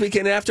reading this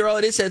weekend. After all,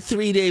 it is a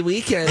 3-day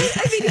weekend.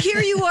 I mean,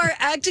 here you are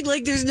acting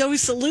like there's no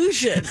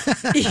solution.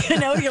 You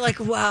know, you're like,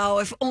 wow,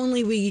 if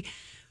only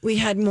we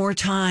had more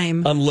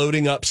time. I'm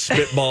loading up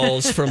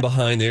spitballs from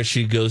behind. There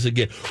she goes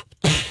again.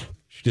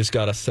 She just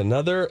got us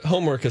another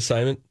homework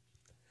assignment.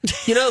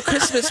 You know,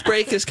 Christmas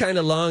break is kind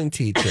of long,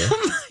 teacher.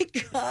 Oh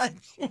my God.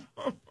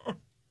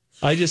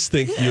 I just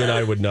think you and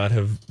I would not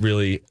have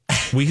really.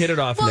 We hit it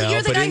off Well, now,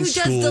 you're the but guy in who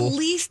school, does the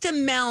least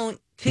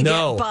amount to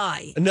get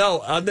by.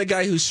 No, I'm the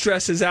guy who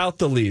stresses out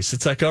the least.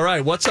 It's like, all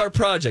right, what's our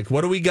project?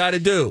 What do we got to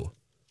do?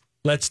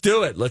 Let's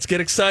do it. Let's get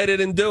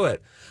excited and do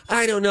it.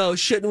 I don't know.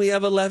 Shouldn't we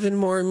have 11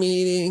 more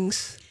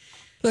meetings?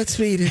 Let's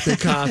meet at the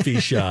coffee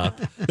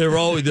shop. There were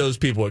always those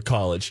people at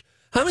college.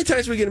 How many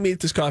times are we going to meet at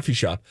this coffee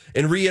shop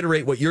and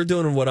reiterate what you're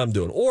doing and what I'm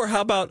doing? Or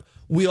how about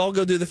we all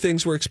go do the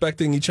things we're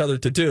expecting each other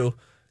to do,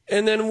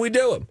 and then we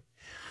do them?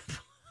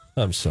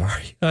 I'm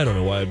sorry. I don't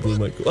know why I blew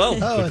my... Oh,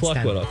 the clock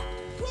went off.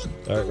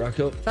 All right,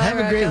 Rocco. Have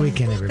a great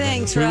weekend, everybody.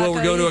 Thanks, We Rocco. will.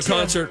 We're going to You a too.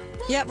 concert.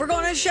 Yeah, we're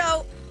going to a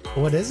show.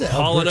 What is it?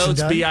 Hall & Brooks Oates,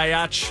 Dunn?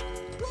 B.I.H.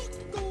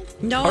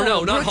 No, Or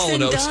no, not Brooks Hall &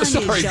 and Oates. Dunn,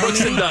 Sorry, you Brooks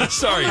dummy. and Dunn.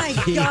 Sorry.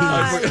 Oh my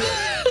God.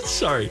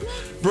 Sorry.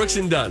 Brooks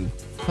and Dunn.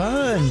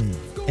 Fun.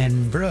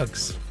 And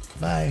Brooks.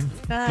 Bye.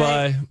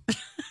 Bye.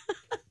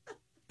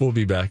 We'll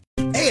be back.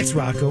 Hey, it's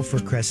Rocco for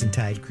Crescent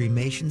Tide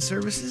Cremation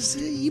Services.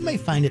 You may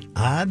find it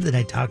odd that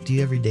I talk to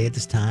you every day at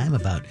this time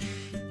about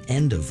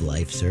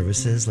end-of-life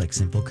services like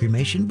simple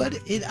cremation, but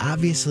it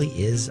obviously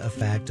is a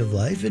fact of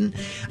life, and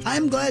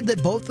I'm glad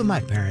that both of my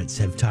parents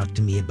have talked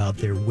to me about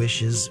their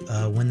wishes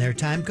when their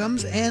time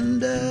comes,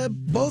 and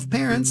both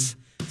parents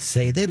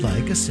say they'd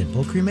like a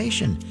simple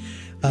cremation.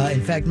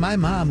 In fact, my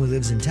mom, who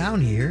lives in town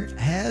here,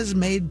 has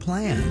made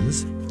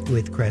plans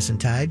with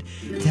Crescent Tide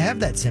to have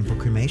that simple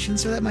cremation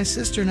so that my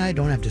sister and I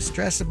don't have to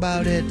stress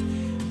about it.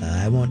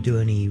 I won't do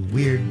any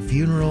weird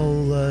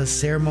funeral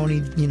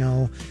ceremony,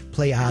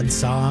 play odd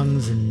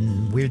songs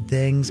and weird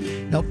things.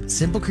 Nope,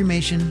 simple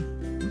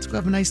cremation. Let's go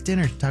have a nice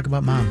dinner, talk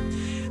about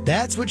mom.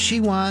 That's what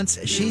she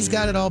wants. She's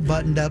got it all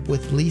buttoned up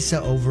with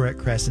Lisa over at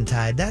Crescent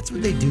Tide. That's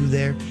what they do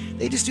there.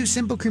 They just do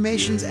simple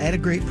cremations at a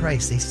great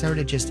price. They start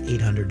at just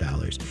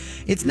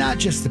 $800. It's not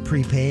just the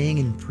prepaying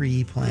and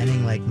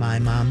pre-planning like my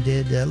mom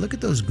did. Look at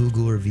those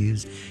Google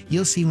reviews.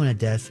 You'll see when a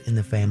death in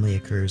the family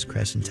occurs,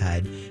 Crescent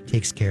Tide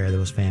takes care of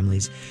those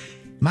families.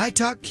 My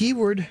talk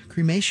keyword,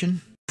 cremation.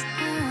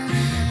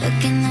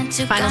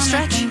 Final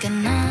stretch.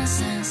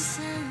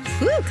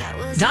 Woo.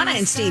 Donna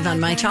and Steve on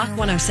My Talk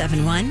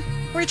 107.1,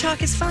 where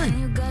talk is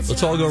fun.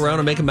 Let's all go around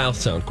and make a mouth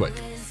sound quick.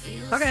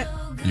 Okay.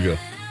 You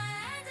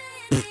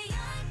go.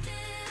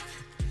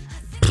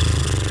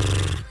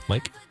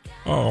 Mike?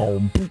 Oh.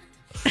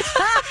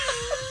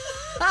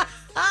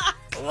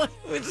 What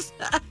was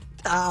that?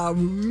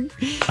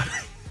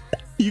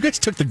 You guys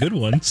took the good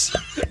ones.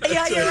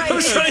 Yeah, you're right. I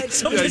was trying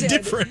something Yeah,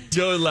 different.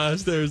 Joe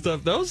laughs there and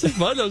stuff. That was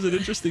fun. That was an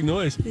interesting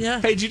noise.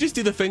 Yeah. Hey, did you just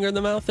do the finger in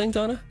the mouth thing,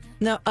 Donna?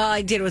 No,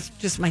 I did with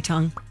just my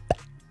tongue.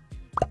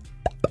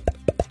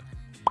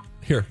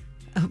 Here.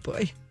 Oh,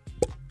 boy.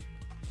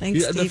 Thanks,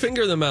 Yeah, the Steve.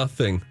 finger in the mouth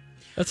thing.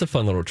 That's a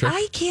fun little trick.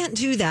 I can't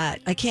do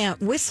that. I can't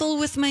whistle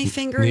with my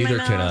finger in my Neither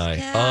mouth. can I.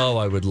 Yeah. Oh,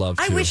 I would love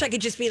to. I wish I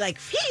could just be like,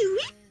 phew.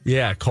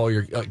 Yeah, call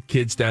your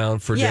kids down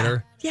for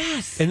dinner.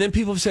 Yes. And then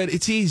people have said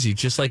it's easy,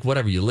 just like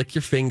whatever. You lick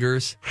your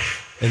fingers.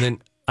 And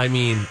then, I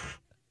mean,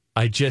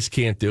 I just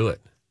can't do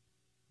it.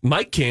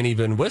 Mike can't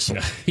even whistle.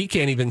 He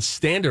can't even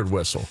standard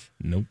whistle.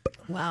 Nope.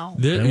 Wow.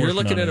 You're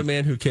looking at a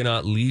man who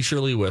cannot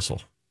leisurely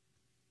whistle.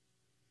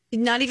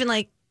 Not even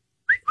like,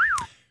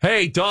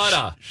 Hey,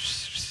 Donna.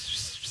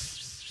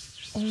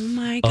 oh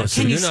my God. Oh,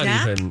 so Can you you're not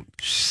snap? even.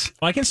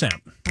 I can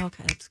snap.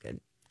 Okay, that's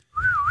good.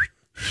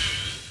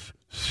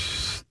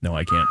 No,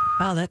 I can't.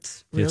 Wow,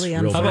 that's really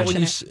It's real How about when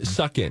you unfortunate.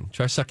 suck in?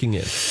 Try sucking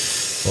in.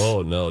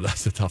 Oh, no,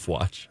 that's a tough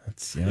watch.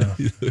 Yeah.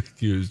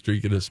 He was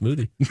drinking a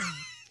smoothie.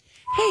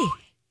 Hey,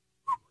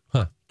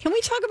 Huh. can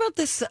we talk about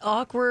this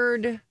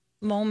awkward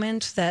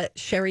moment that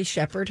Sherry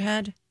Shepherd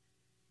had?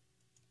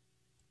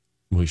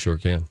 We sure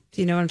can.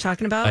 Do you know what I'm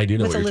talking about? I do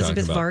know With what you're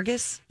Elizabeth talking about.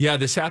 Vargas? Yeah,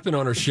 this happened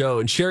on her show,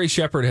 and Sherry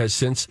Shepherd has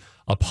since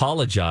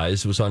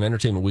apologized. It was on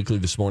Entertainment Weekly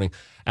this morning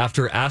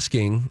after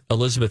asking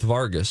Elizabeth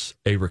Vargas,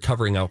 a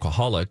recovering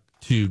alcoholic,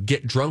 to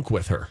get drunk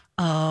with her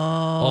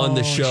on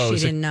the show. She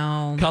It's didn't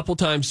know. A couple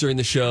times during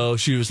the show,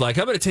 she was like,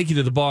 "I'm going to take you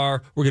to the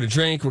bar. We're going to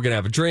drink. We're going to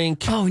have a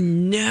drink." Oh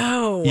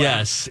no!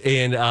 Yes,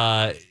 and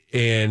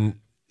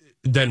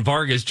then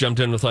Vargas jumped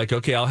in with like,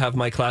 "Okay, I'll have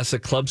my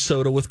classic club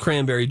soda with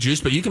cranberry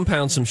juice, but you can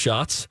pound some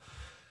shots."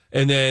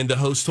 And then the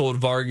host told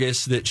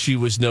Vargas that she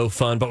was no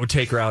fun, but would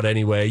take her out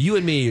anyway. You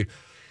and me,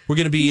 we're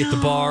going to be at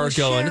the bar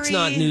going, "It's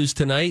not Sherry. news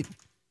tonight.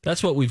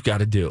 That's what we've got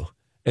to do."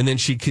 And then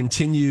she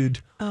continued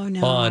on,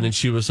 and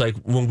she was like,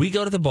 "When we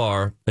go to the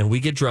bar and we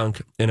get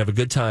drunk and have a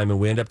good time and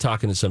we end up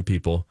talking to some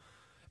people,"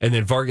 and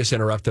then Vargas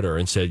interrupted her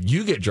and said,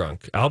 "You get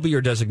drunk. I'll be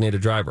your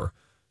designated driver."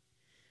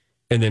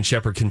 And then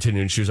Shepard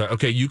continued, and she was like,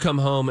 "Okay, you come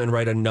home and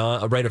write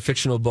a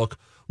fictional book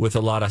with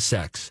a lot of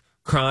sex,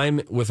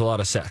 crime with a lot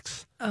of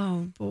sex."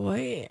 Oh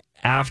boy!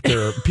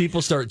 After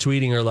people start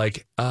tweeting her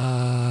like,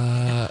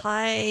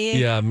 Hi.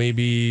 yeah,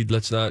 maybe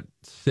let's not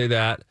say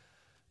that.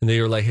 And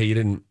they were like, "Hey, you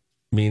didn't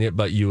mean it,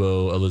 but you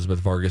owe Elizabeth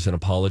Vargas an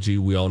apology.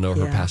 We all know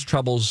her Yeah. past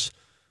troubles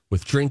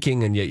with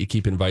drinking, and yet you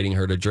keep inviting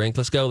her to drink.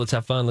 Let's go, let's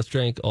have fun, let's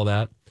drink, all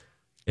that."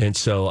 And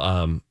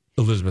so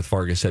Elizabeth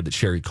Vargas said that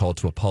Sherry called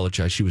to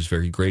apologize. She was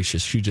very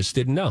gracious. She just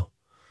didn't know.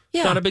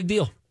 Yeah. Not a big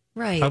deal.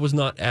 Right. I was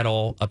not at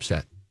all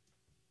upset.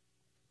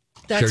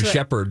 That's Sherry what-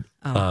 Shepherd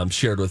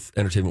shared with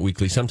Entertainment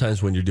Weekly,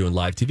 sometimes when you're doing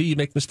live TV, you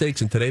make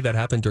mistakes. And today that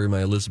happened during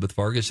my Elizabeth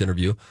Vargas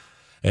interview.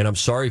 And I'm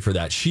sorry for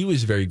that. She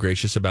was very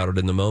gracious about it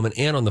in the moment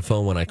and on the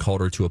phone when I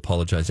called her to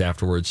apologize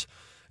afterwards.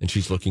 And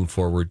she's looking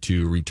forward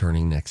to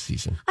returning next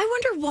season. I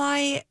wonder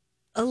why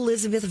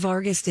Elizabeth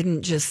Vargas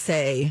didn't just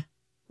say,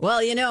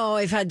 "Well, you know,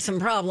 I've had some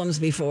problems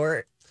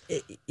before."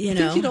 I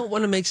think you don't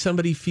want to make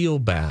somebody feel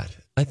bad.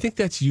 I think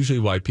that's usually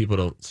why people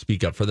don't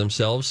speak up for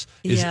themselves.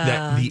 Is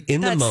that the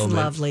that's moment,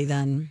 lovely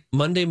then.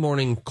 Monday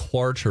morning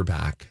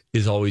quarterback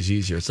is always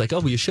easier. It's like, oh,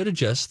 well, you should have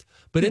just.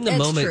 But in the It's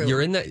moment, true.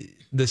 you're in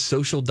the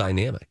social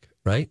dynamic,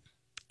 right?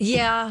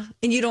 Yeah,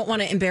 and you don't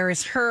want to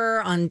embarrass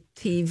her on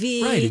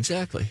TV. Right,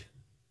 exactly.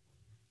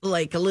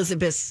 Like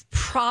Elizabeth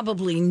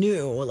probably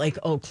knew, like,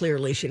 oh,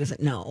 clearly she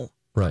doesn't know.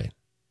 Right.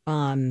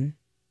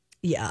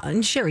 Yeah,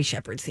 and Sherry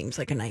Shepherd seems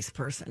like a nice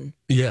person.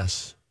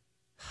 Yes.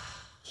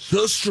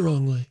 So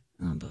strongly.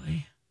 Oh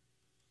boy.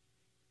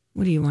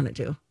 What do you want to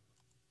do?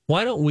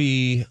 Why don't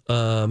we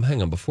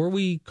hang on before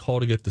we call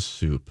to get the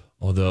soup?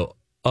 Although,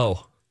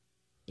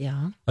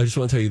 Yeah. I just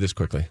want to tell you this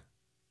quickly.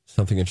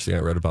 Something interesting I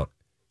read about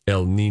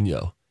El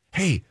Nino.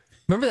 Hey,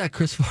 remember that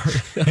Chris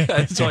Farley?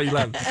 That's why you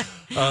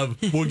laugh.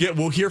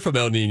 We'll hear from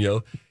El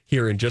Nino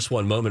here in just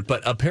one moment.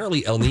 But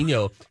apparently El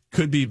Nino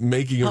could be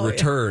making a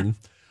return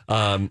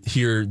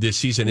here this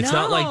season. It's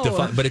not like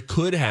but it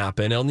could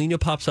happen. El Nino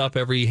pops up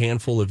every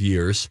handful of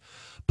years.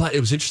 But it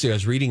was interesting. I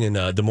was reading in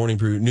the Morning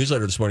Brew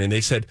newsletter this morning.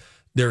 They said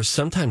there are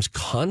sometimes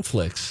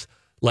conflicts,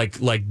 like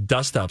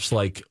dust-ups,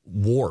 like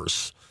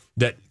wars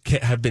that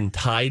have been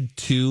tied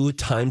to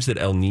times that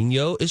El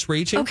Nino is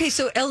raging. Okay,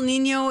 so El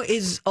Nino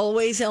is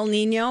always El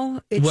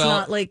Nino. It's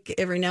not like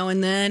every now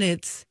and then.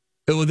 It's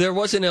there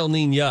was an El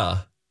Nino.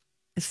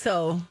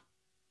 So,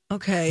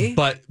 okay,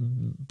 but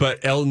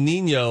El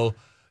Nino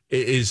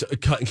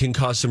can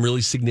cause some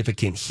really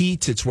significant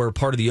heat. It's where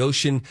part of the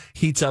ocean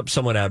heats up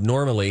somewhat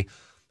abnormally.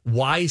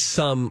 Why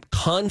some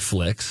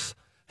conflicts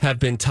have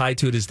been tied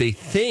to it is they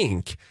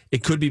think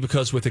it could be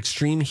because with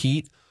extreme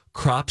heat,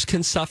 crops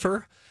can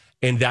suffer,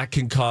 and that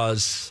can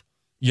cause,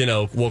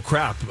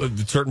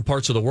 certain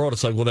parts of the world,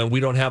 it's like, well, then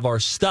we don't have our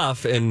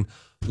stuff, and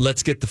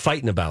let's get to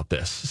fighting about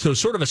this. So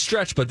sort of a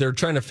stretch, but they're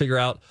trying to figure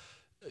out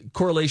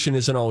correlation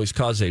isn't always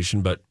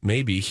causation, but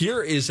maybe.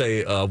 Here is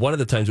one of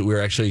the times that we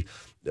were actually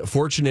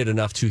fortunate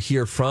enough to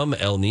hear from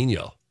El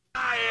Nino.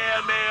 I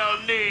am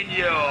El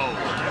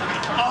Nino.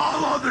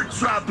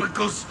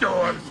 tropical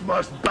storms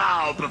must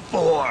bow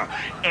before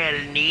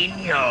El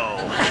Nino.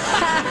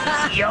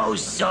 Yo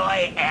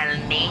soy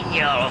El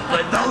Nino.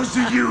 For those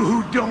of you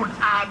who don't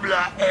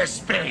habla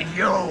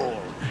español,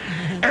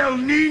 El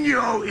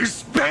Nino is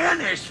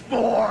Spanish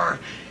for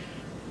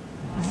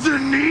the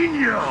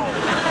Nino.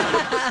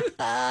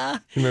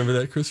 Remember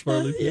that, Chris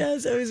Farley?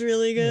 Yes, that was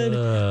really good.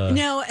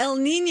 Now, El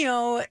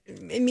Nino,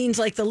 it means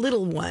like the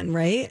little one,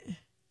 right?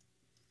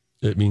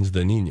 It means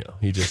the Nino.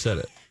 He just said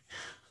it.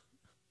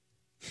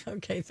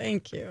 Okay,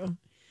 thank you.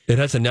 It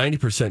has a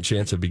 90%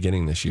 chance of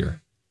beginning this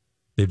year.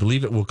 They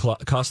believe it will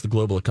cost the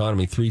global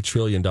economy $3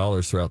 trillion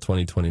throughout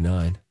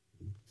 2029.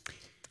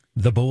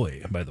 The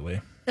boy, by the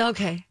way.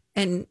 Okay.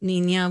 And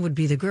Nina would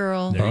be the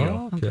girl. There you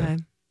go. Okay.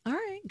 All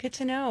right. Good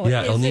to know.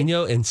 Yeah, El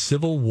Nino and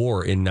civil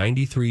war in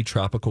 93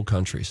 tropical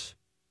countries.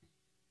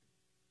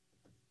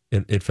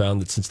 It found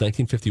that since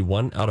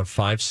 1951, out of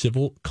 5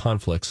 civil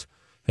conflicts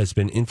has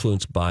been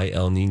influenced by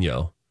El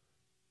Nino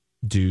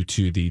due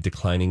to the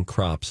declining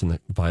crops and the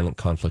violent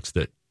conflicts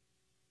that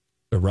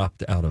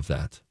erupt out of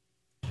that.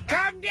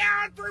 Come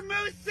down for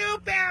moose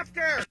soup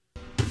after.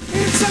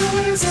 It's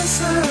always a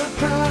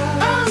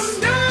surprise. Oh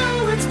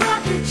no, it's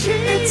mac and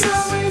cheese. It's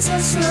always a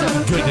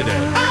surprise. Good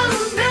today.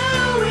 Oh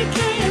no, it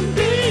can't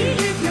be.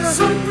 If you're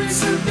hungry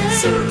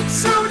today,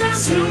 so down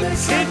soup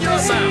in your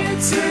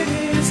mouth.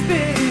 It is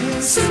big.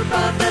 Soup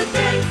of the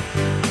day.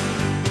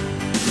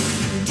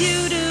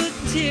 Do do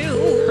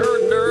do.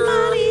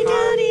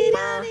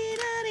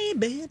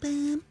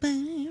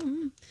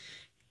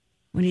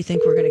 When do you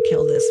think we're going to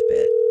kill this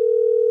bit?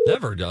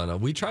 Never, Donna.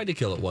 We tried to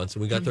kill it once,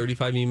 and we got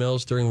 35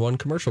 emails during one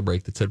commercial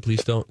break that said,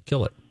 please don't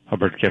kill it.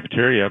 Hubbard's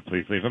Cafeteria,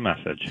 please leave a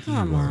message.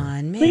 Come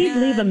on, man. Please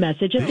leave a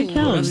message at the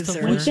tone.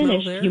 Loser. When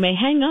finished, you may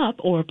hang up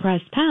or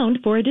press pound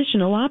for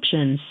additional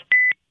options.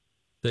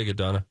 Take it,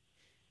 Donna.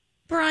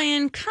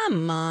 Brian,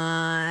 come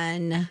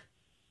on.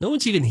 No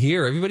one's even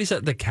here. Everybody's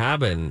at the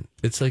cabin.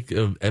 It's like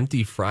an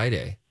empty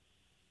Friday.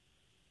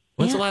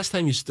 When's the last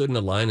time you stood in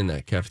a line in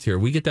that cafeteria?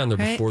 We get down there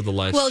before the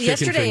line. Well,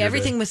 yesterday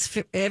everything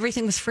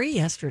was free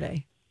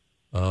yesterday.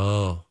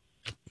 Oh,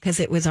 because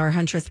it was our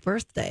 100th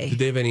birthday. Did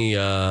they have any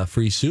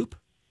free soup?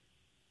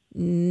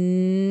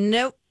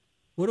 Nope.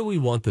 What do we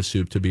want the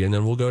soup to be? And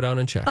then we'll go down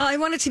and check. I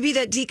want it to be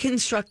that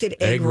deconstructed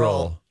egg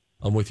roll.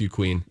 I'm with you,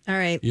 Queen. All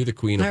right, you're the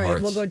queen of hearts. All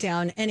right, we'll go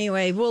down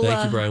anyway.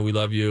 Thank you, Brian. We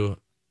love you.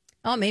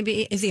 Oh,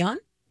 maybe is he on?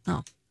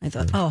 Oh, I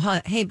thought. Oh,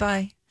 hi. Hey,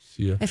 bye.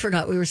 See ya. I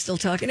forgot we were still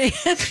talking to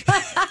him.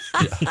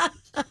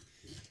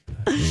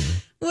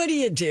 What do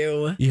you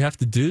do? You have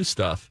to do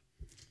stuff.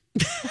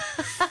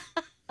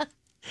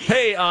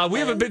 Hey, we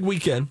have a big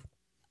weekend.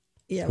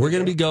 Yeah, we're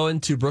going to be going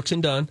to Brooks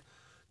and Dunn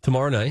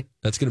tomorrow night.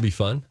 That's going to be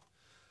fun.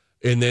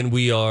 And then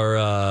we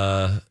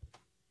are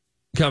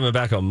coming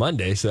back on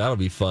Monday, so that'll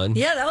be fun.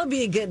 Yeah, that'll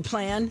be a good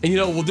plan. And you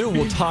know what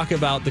we'll talk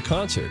about the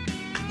concert.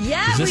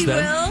 Yeah, we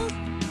will.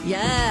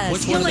 Yes.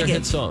 What's one of their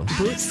hit songs?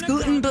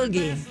 Scootin'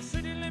 Boogie.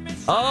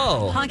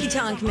 Oh. Honky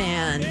Tonk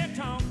Man.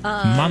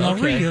 Mama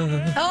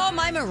Maria. Oh,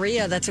 My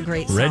Maria. That's a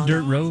great song. Red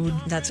Dirt Road.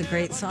 That's a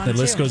great song, The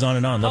list goes on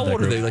and on. Love that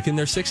What are group. they, like in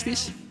their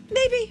 60s?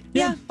 Maybe.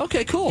 Yeah.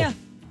 Okay, cool. Yeah.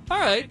 All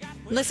right.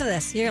 Listen to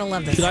this. You're going to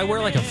love this. Should I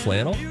wear like a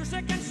flannel?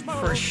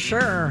 For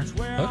sure.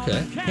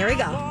 Okay. Here we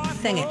go.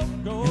 Sing it.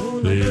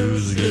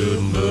 Feels good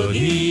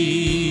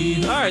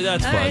boogie. All right,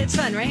 that's fun. All right, it's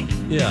fun, right?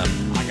 Yeah.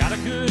 I got a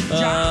good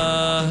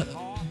job.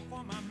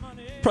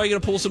 Probably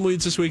going to pull some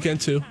weeds this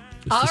weekend, too.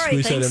 Just All to right,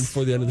 squeeze that thanks. in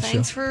before the end of the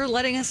Thanks show. for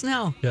letting us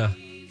know. Yeah.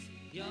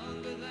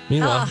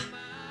 Meanwhile,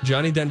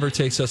 Johnny Denver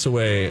takes us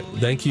away.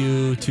 Thank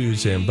you to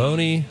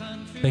Zamboni.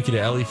 Thank you to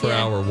Ellie for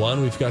hour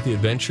one. We've got the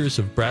adventures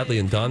of Bradley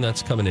and Don.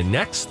 That's coming in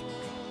next.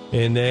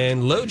 And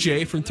then Low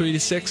J from 3 to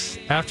 6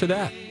 after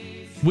that.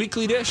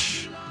 Weekly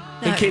Dish.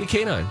 And Katie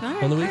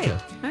K9 on the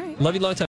weekend. All right. Love you long time.